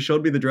dress. And she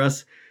showed me the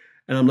dress.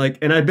 And I'm like,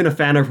 and I've been a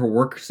fan of her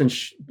work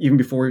since even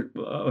before.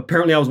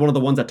 Apparently, I was one of the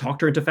ones that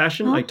talked her into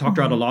fashion. I talked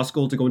her out of law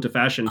school to go into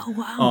fashion. Oh,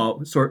 wow.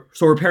 So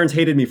her parents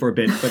hated me for a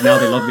bit, but now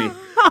they love me.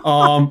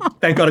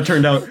 Thank God it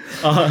turned out.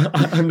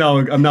 I'm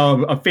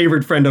now a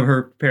favored friend of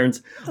her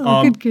parents.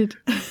 Good.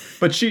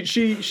 But she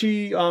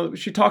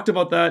talked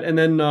about that and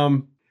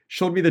then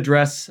showed me the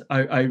dress.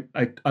 I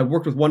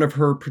worked with one of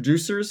her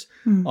producers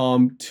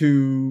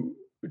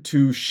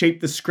to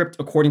shape the script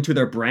according to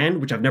their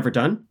brand, which I've never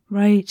done.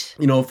 Right.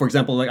 For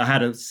example, like I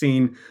had a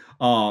scene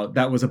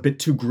that was a bit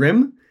too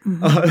grim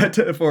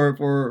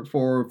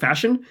for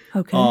fashion.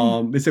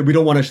 Okay. They said we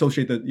don't want to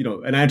associate the,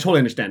 and I totally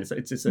understand.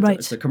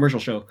 It's a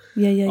commercial show.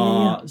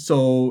 Yeah.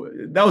 So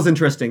that was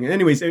interesting.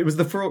 Anyways, it was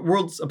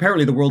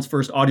apparently the world's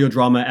first audio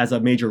drama as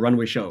a major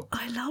runway show.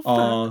 I love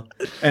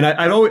that. And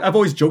I've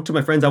always joked to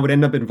my friends I would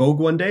end up in Vogue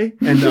one day,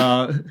 and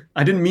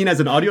I didn't mean as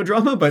an audio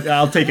drama, but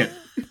I'll take it.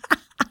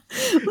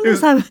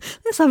 Well,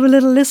 let's have a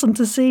little listen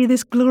to see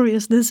this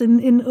gloriousness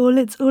in all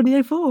its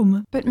audio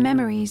form. But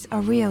memories are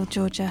real,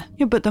 Georgia.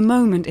 Yeah, but the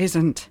moment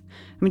isn't.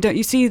 I mean, don't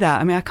you see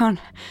that? I mean, I can't...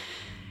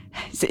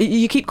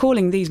 You keep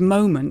calling these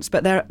moments,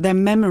 but they're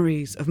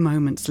memories of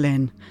moments,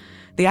 Lynn.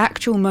 The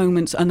actual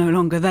moments are no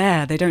longer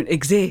there. They don't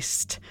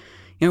exist.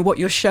 What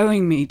you're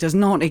showing me does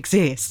not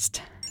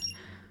exist.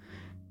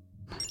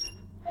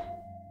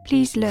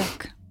 Please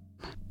look.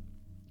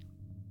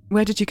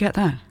 Where did you get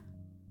that?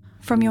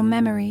 From your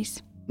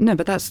memories. No,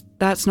 but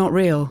that's not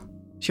real.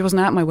 She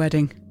wasn't at my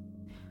wedding.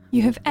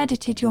 You have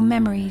edited your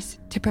memories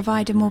to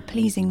provide a more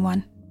pleasing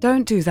one.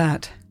 Don't do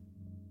that.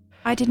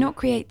 I did not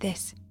create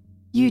this.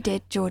 You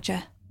did,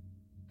 Georgia.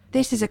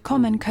 This is a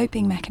common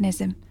coping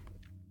mechanism.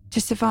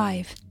 To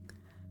survive,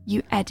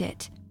 you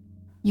edit,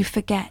 you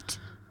forget,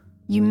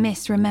 you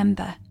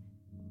misremember.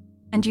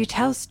 And you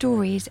tell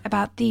stories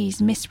about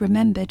these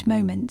misremembered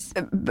moments.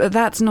 But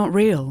that's not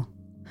real.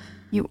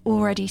 You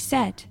already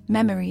said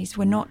memories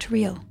were not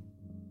real.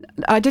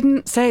 I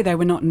didn't say they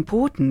were not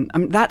important.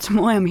 That's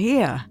why I'm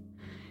here.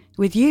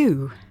 With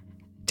you.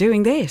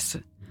 Doing this.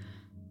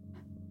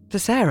 For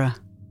Sarah.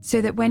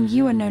 So that when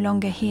you are no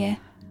longer here,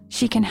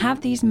 she can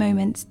have these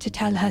moments to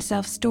tell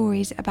herself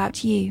stories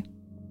about you.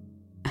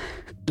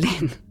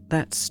 Lynn,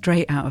 that's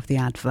straight out of the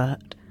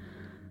advert.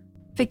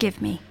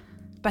 Forgive me,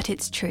 but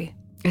it's true.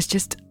 It's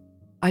just,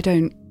 I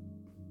don't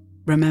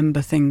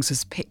remember things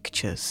as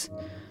pictures.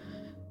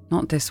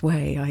 Not this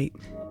way.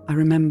 I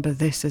remember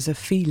this as a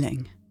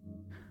feeling.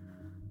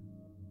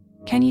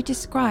 Can you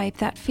describe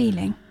that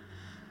feeling?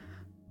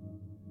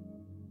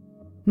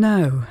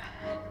 No,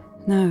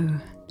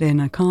 Lynn,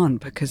 I can't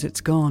because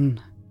it's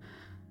gone.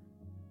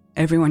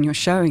 Everyone you're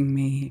showing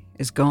me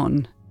is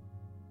gone.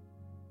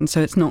 And so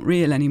it's not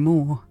real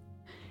anymore.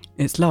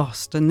 It's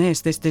lost, and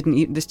this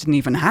didn't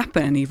even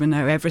happen, even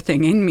though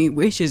everything in me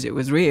wishes it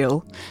was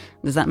real.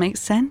 Does that make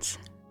sense?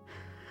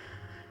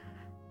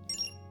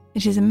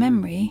 It is a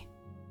memory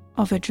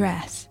of a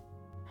dress.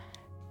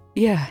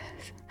 Yeah.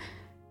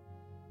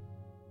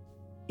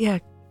 Yeah,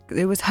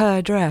 it was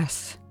her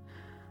dress.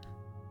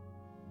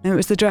 It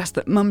was the dress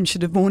that Mum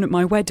should have worn at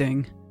my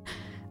wedding.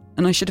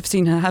 And I should have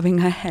seen her having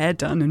her hair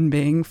done and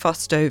being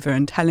fussed over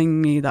and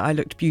telling me that I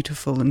looked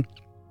beautiful and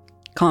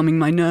calming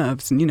my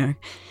nerves and,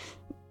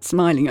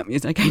 smiling at me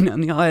as I came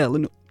down the aisle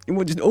and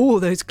just all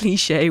those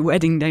cliché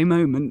wedding day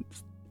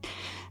moments.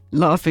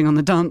 Laughing on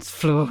the dance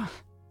floor,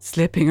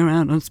 slipping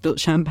around on spilt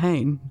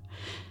champagne.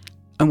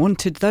 I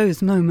wanted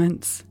those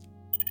moments.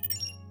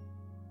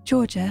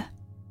 Georgia,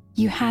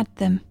 you had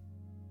them.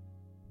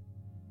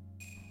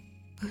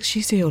 Will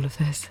she see all of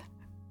this?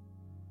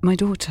 My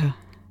daughter.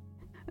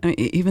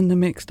 Even the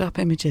mixed up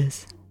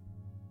images.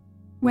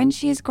 When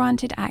she is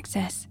granted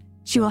access,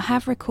 she will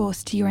have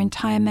recourse to your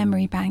entire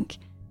memory bank,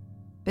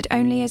 but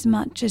only as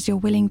much as you're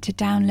willing to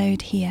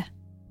download here.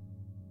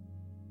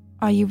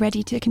 Are you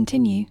ready to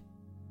continue?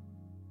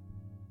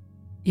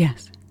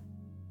 Yes.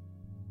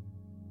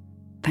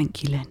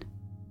 Thank you, Lynn.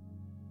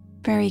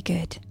 Very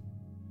good.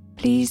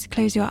 Please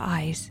close your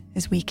eyes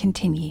as we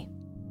continue.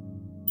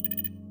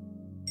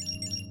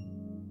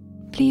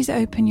 Please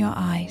open your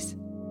eyes.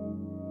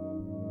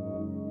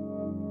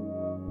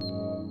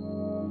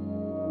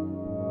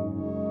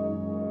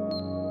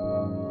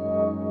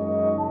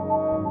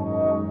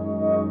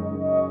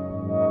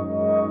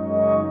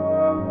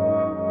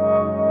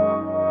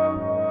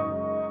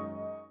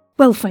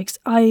 Well, folks,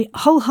 I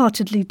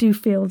wholeheartedly do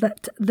feel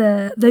that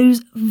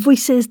those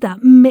voices,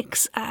 that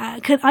mix,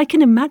 I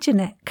can imagine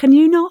it. Can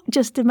you not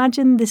just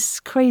imagine this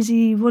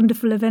crazy,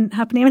 wonderful event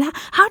happening? I mean,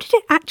 how did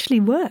it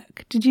actually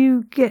work? Did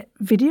you get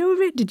video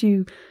of it? Did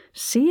you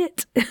see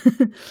it?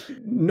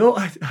 No,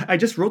 I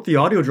just wrote the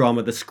audio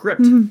drama, the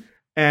script.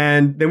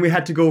 And then we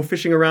had to go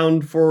fishing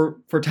around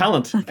for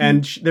talent. Okay.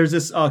 And there's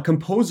this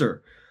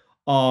composer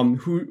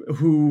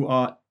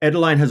who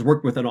Edeline has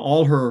worked with on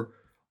all her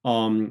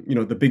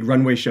the big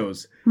runway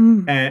shows.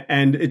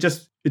 And it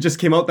just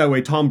came out that way.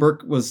 Tom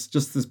Burke was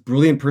just this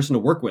brilliant person to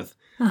work with.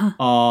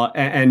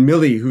 And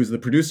Millie, who's the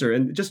producer,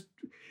 and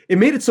it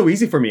made it so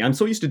easy for me. I'm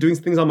so used to doing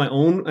things on my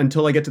own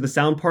until I get to the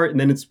sound part, and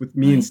then it's with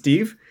me and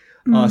Steve,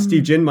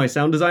 Steve Jin, my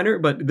sound designer.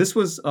 But this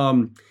was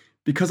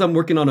because I'm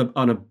working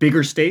on a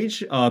bigger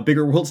stage,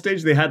 bigger world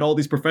stage. They had all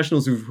these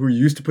professionals who are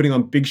used to putting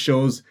on big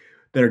shows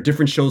that are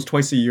different shows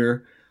twice a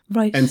year.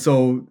 Right. And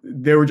so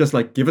they were just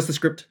like, give us the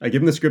script. I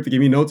give them the script. They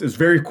gave me notes. It was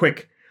very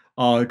quick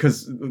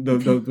because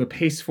the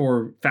pace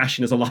for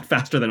fashion is a lot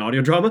faster than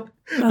audio drama.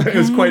 Okay.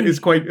 It's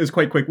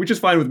quite quick, which is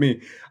fine with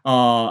me.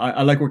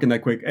 I like working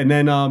that quick. And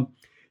then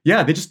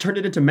they just turned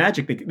it into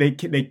magic.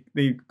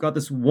 They got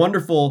this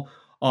wonderful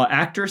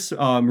actress,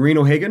 Maureen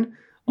O'Hagan.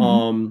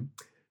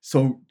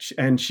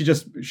 She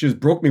just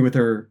broke me with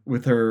her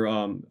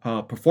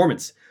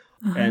performance.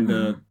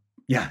 And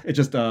it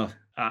just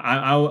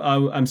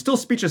I'm still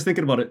speechless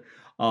thinking about it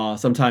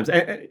sometimes.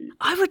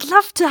 I would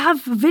love to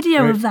have a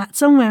video of that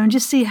somewhere and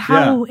just see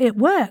how it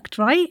worked,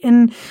 right?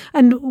 And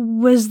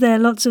was there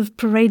lots of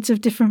parades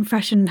of different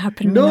fashion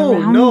happening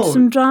around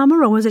some drama,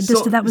 or was it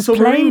just that was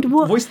played?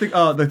 What voiced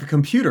the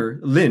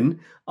computer, Lynn,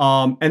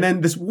 and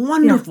then this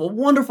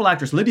wonderful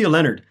actress, Lydia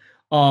Leonard.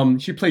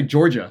 She played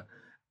Georgia,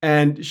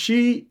 and it's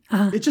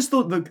just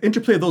the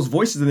interplay of those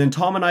voices, and then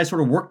Tom and I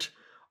sort of worked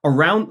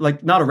around,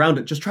 like not around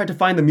it, just tried to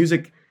find the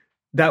music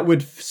that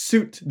would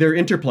suit their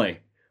interplay,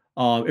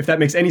 if that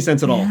makes any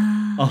sense at all.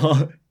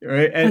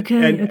 Right?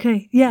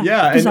 Okay. Yeah.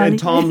 Yeah, and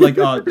Tom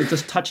it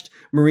just touched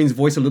Maureen's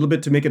voice a little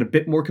bit to make it a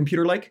bit more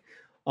computer-like.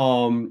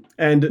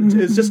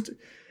 It's just,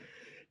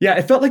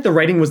 it felt like the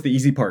writing was the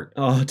easy part,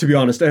 to be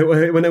honest.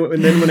 When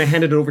I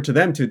handed it over to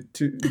them,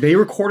 they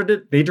recorded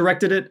it, they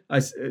directed it.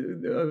 I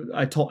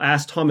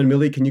asked Tom and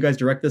Millie, can you guys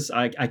direct this?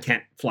 I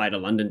can't fly to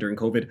London during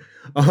COVID.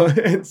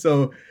 And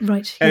so,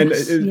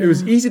 it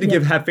was easy to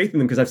have faith in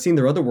them because I've seen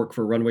their other work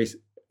for runways.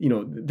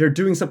 They're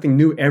doing something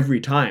new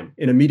every time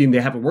in a medium they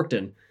haven't worked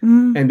in,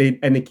 and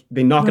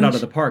they knock it out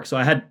of the park. So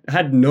I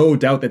had no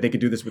doubt that they could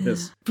do this with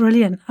this.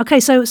 Brilliant.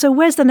 Okay, so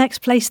where's the next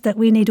place that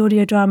we need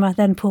audio drama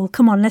then, Paul?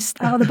 Come on, let's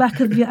out of the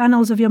back of your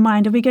annals of your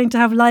mind. Are we going to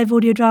have live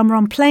audio drama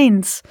on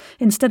planes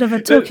instead of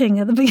a talking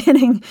at the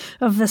beginning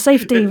of the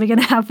safety? We're going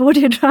to have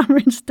audio drama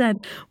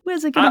instead.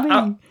 Where's it going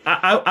to be?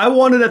 I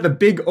want it at the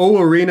big O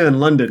Arena in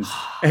London,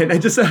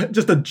 and just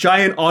a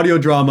giant audio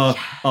drama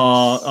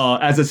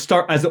as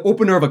the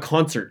opener of a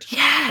concert.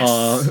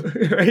 Yes.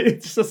 Right?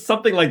 It's just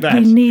something like that.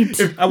 We need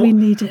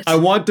it. I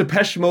want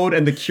Depeche Mode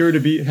and The Cure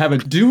to have a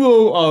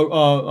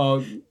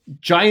duo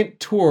giant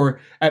tour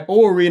at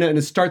O Arena, and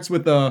it starts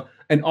with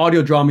an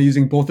audio drama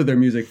using both of their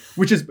music,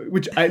 which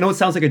I know it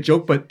sounds like a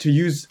joke, but to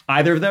use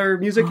either of their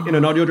music in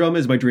an audio drama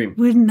is my dream.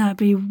 Wouldn't that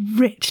be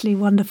richly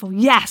wonderful?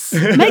 Yes.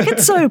 Make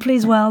it so,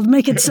 please, world.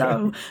 Make it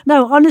so.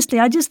 No, honestly,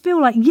 I just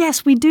feel like,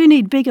 yes, we do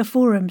need bigger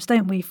forums,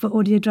 don't we, for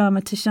audio drama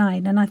to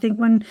shine. And I think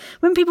when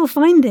people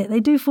find it,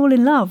 they do fall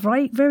in love,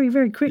 right? Very,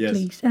 very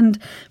quickly. Yes. And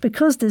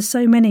because there's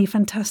so many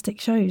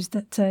fantastic shows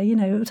that, it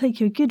will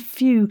take you a good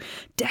few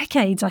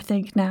decades, I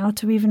think, now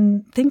to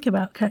even think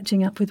about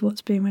catching up with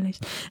what's being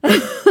released.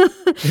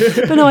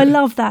 But no, I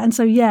love that. And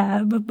so,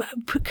 yeah,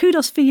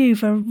 kudos for you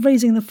for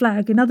raising the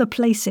flag in other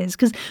places,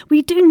 because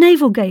we do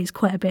navel gaze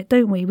quite a bit,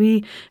 don't we?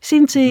 We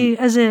seem to,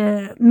 as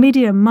a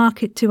medium,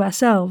 market to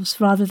ourselves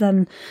rather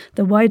than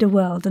the wider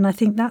world. And I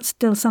think that's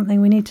still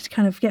something we need to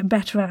kind of get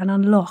better at and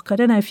unlock. I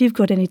don't know if you've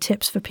got any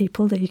tips for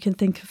people that you can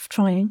think of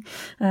trying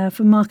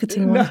for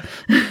marketing.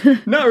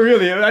 Not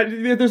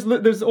really.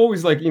 There's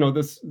always like,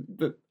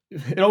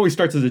 it always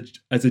starts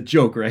as a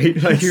joke,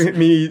 right? Like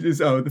me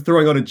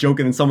throwing out a joke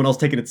and then someone else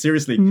taking it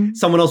seriously.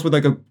 Someone else with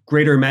like a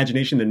greater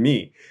imagination than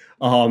me.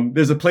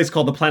 There's a place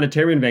called the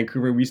Planetarium in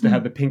Vancouver. We used to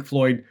have the Pink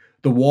Floyd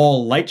The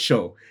Wall light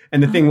show.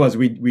 And the thing was,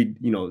 we'd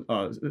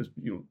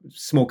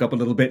smoke up a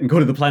little bit and go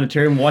to the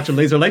planetarium and watch a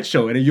laser light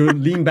show. And you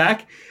lean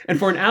back, and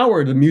for an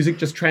hour, the music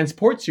just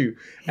transports you.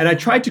 And I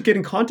tried to get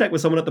in contact with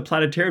someone at the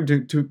planetarium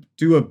to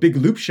do a big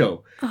loop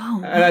show.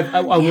 And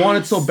I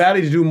wanted so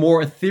badly to do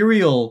more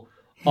ethereal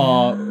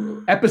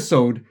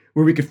episode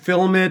where we could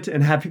film it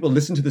and have people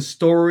listen to the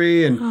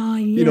story. And,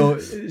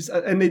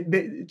 and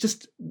they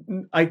just,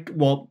 I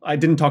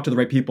didn't talk to the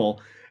right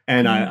people.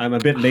 And I'm a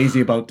bit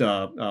lazy about,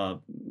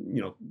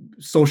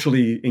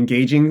 socially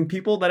engaging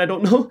people that I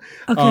don't know.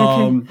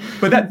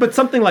 But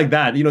something like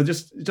that,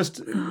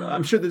 just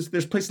I'm sure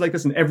there's places like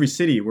this in every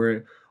city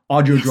where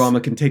audio drama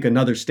can take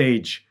another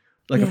stage,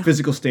 like a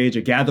physical stage,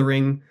 a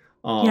gathering.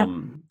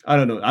 I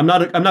don't know. I'm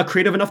not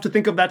creative enough to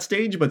think of that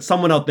stage, but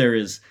someone out there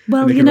is.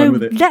 Well,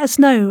 let us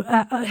know.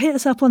 Hit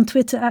us up on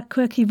Twitter at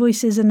Quirky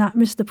Voices and at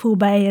MR PAUL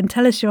BAE and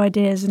tell us your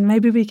ideas, and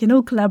maybe we can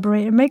all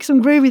collaborate and make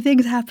some groovy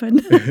things happen.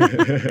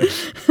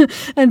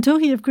 And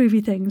talking of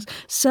groovy things,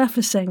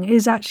 surfacing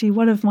is actually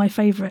one of my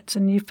favourites,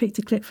 and you've picked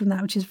a clip from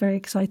that, which is very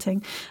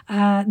exciting.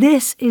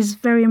 This is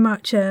very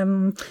much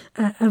a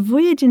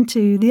voyage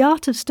into the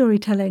art of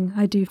storytelling,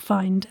 I do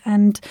find,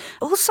 and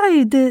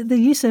also the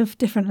use of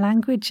different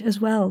language as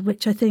well,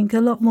 which I think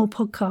a lot more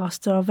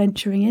podcasts are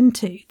venturing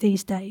into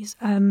these days,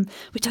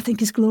 which I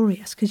think is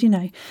glorious because,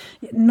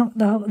 not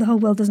the whole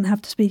world doesn't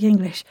have to speak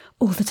English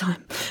all the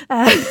time.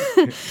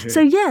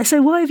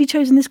 So why have you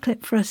chosen this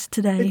clip for us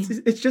today?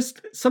 It's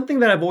just something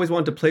that I've always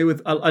wanted to play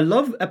with. I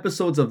love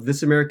episodes of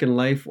This American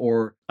Life,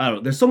 or I don't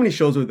know, there's so many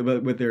shows with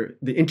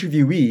the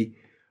interviewee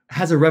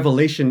has a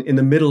revelation in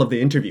the middle of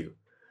the interview.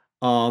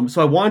 So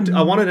I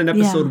wanted an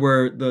episode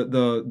where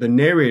the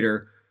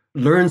narrator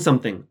learns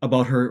something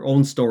about her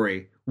own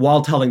story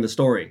while telling the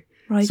story.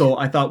 Right. So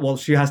I thought, well,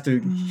 she has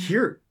to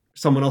hear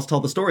someone else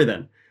tell the story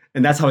then.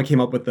 And that's how I came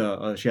up with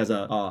she has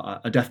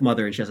a deaf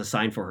mother and she has a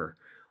sign for her.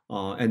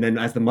 And then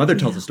as the mother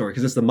tells the story,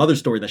 because it's the mother's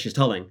story that she's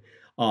telling,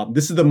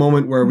 this is the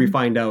moment where we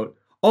find out,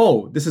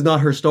 oh, this is not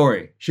her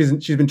story. She's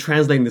been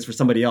translating this for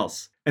somebody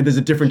else. And there's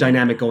a different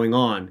dynamic going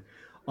on.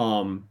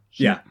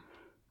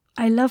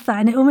 I love that.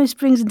 And it almost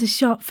brings into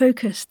sharp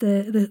focus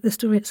the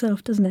story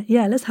itself, doesn't it?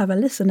 Yeah, let's have a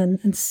listen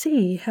and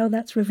see how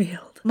that's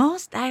revealed.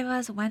 Most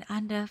divers went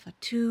under for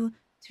 2-3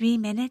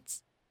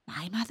 minutes.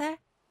 My mother,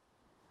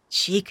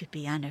 she could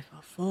be under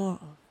for 4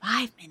 or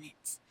 5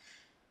 minutes.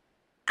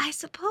 I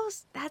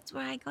suppose that's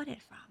where I got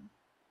it from.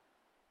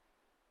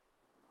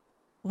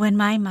 When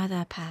my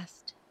mother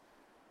passed,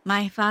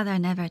 my father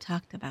never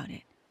talked about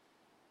it.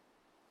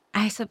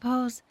 I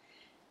suppose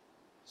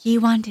he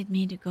wanted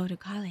me to go to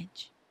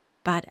college,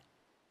 but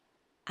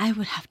I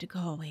would have to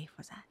go away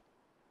for that.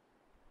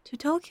 To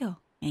Tokyo,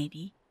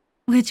 maybe,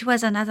 which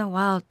was another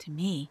world to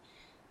me.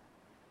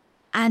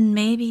 And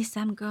maybe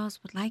some girls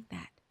would like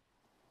that.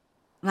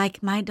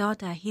 Like my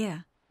daughter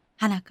here,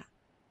 Hanaka,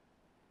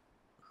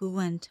 who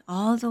went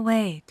all the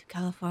way to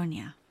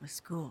California for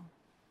school.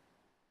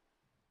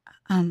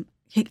 Can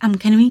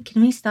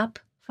we stop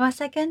for a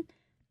second?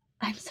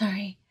 I'm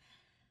sorry.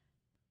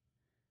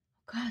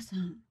 お母さ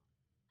ん、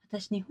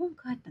私日本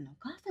帰ったのお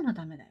母さんの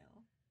ためだよ。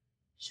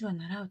手話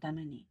習うた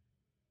めに。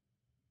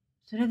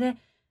それで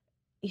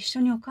一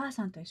緒にお母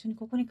さんと一緒に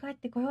ここに帰っ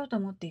てこようと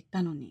思って行っ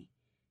たのに、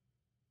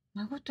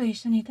孫と一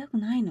緒にいたく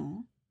ない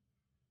の？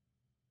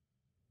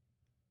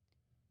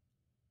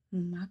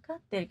分か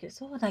ってるけど、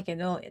そうだけ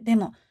ど、で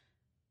も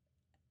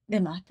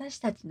私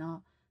たち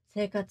の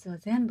生活は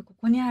全部こ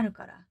こにある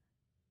から。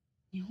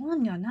日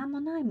本には何も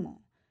ないもん。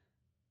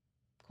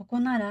ここ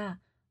なら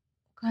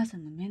お母さ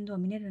んの面倒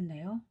見れるんだ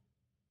よ。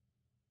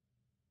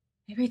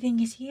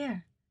Everything is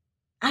here.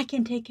 I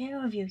can take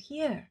care of you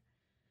here.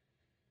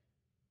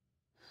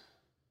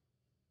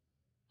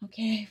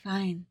 Okay,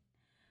 fine.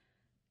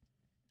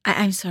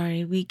 I'm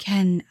sorry. We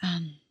can,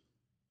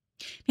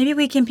 maybe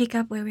we can pick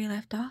up where we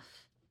left off.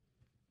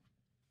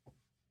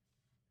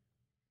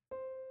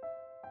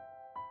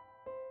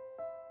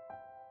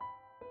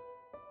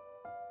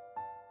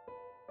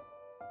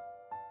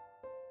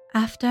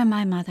 After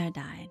my mother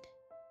died,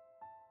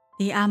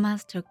 the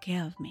Amas took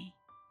care of me.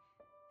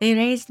 They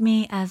raised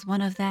me as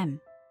one of them.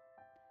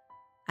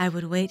 I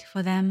would wait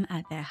for them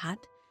at their hut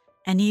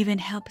and even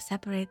help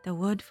separate the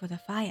wood for the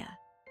fire.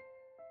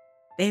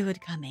 They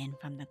would come in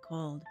from the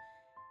cold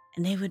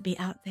and they would be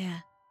out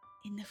there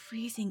in the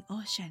freezing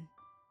ocean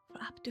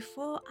for up to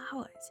 4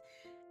 hours,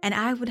 and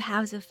I would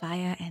have the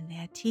fire and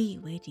their tea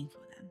waiting for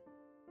them.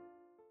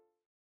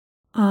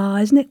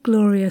 Isn't it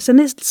glorious? And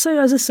it's so,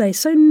 as I say,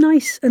 so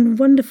nice and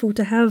wonderful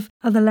to have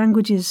other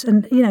languages.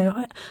 And,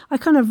 I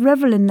kind of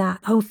revel in that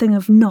whole thing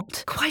of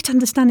not quite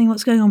understanding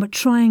what's going on, but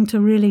trying to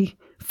really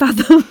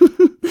fathom,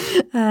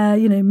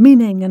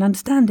 meaning and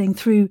understanding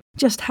through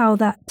just how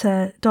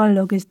that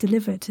dialogue is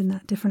delivered in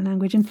that different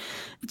language. And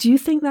do you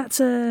think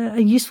that's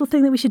a useful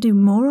thing that we should do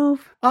more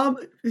of?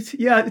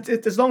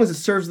 It's as long as it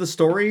serves the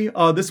story.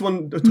 This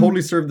one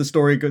totally served the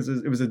story because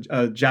it was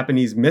a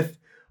Japanese myth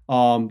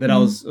that I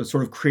was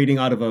sort of creating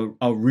out of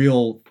a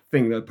real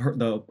thing,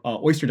 the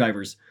oyster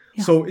divers.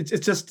 Yeah. So it's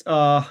just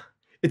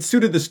it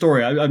suited the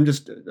story. I'm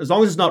just, as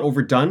long as it's not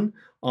overdone.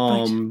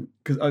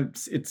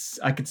 Because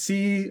I could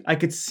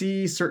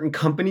see certain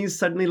companies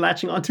suddenly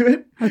latching onto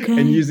it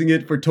and using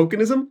it for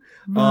tokenism.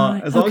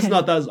 As long as it's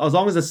not that, as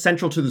long as it's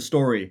central to the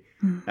story,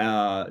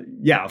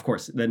 of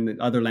course. Then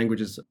other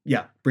languages,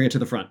 bring it to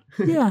the front.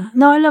 I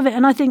love it,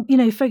 and I think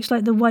folks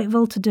like the White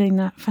Vault are doing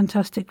that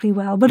fantastically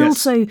well. But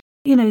also,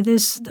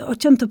 there's the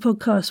Ochanta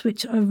podcast,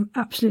 which I'm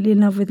absolutely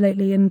in love with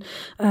lately. And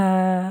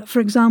for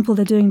example,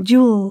 they're doing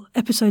dual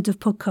episodes of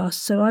podcasts.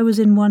 So I was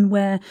in one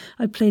where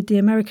I played the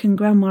American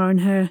grandma and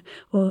her,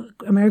 or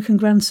American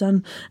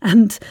grandson.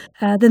 And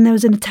then there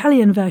was an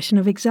Italian version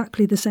of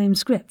exactly the same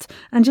script.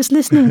 And just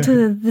listening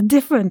to the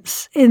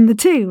difference in the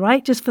two,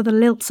 right? Just for the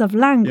lilts of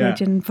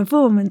language and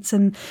performance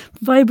and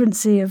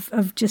vibrancy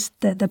of just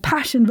the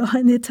passion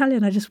behind the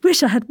Italian. I just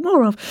wish I had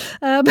more of.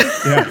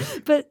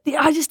 But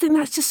I just think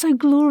that's just so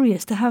glorious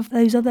to have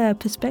those other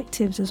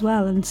perspectives as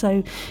well. And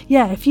so,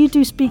 if you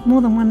do speak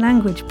more than one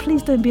language,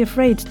 please don't be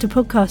afraid to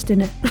podcast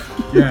in it.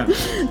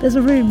 There's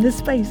a room, there's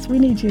space, we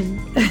need you.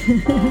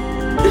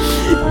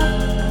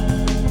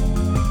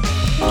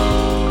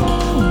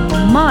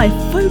 My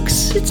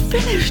folks, it's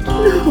finished.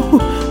 No,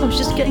 I was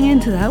just getting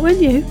into that,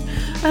 weren't you?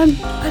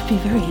 I'd be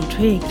very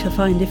intrigued to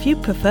find if you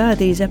prefer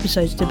these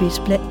episodes to be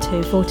split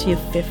to 40 or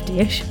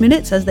 50-ish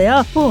minutes as they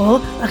are, or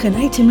like an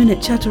 80-minute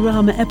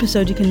Chatterama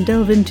episode you can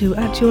delve into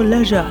at your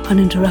leisure,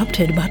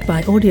 uninterrupted but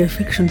by audio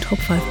fiction top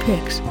 5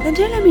 picks. Then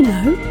do let me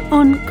know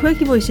on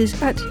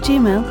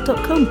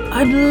quirkyvoices@gmail.com.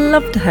 I'd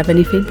love to have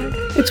any feedback.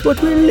 It's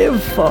what we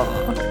live for.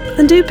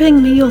 And do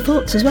ping me your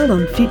thoughts as well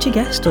on future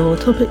guests or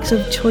topics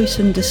of choice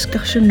and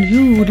discussion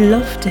you would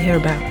love to hear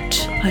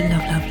about. I'd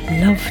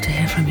love to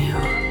hear from you.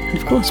 And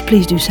of course,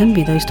 please do send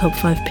me those top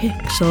 5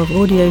 picks of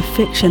audio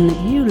fiction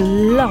that you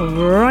love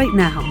right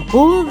now,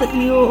 or that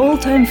your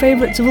all-time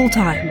favourites of all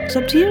time. It's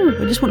up to you.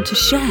 I just want to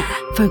share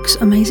folks'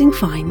 amazing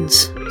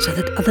finds so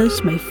that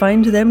others may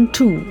find them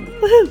too.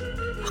 Woohoo!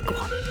 Oh, go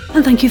on.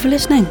 And thank you for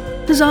listening.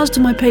 Huzzahs to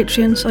my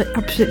Patreons, I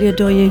absolutely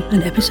adore you,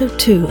 and episode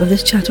 2 of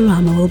this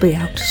Chatterama will be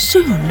out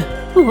soon.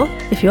 Or,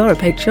 if you are a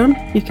Patreon,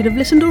 you could have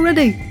listened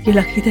already, you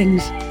lucky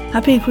things.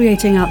 Happy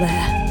creating out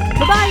there.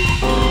 Bye-bye!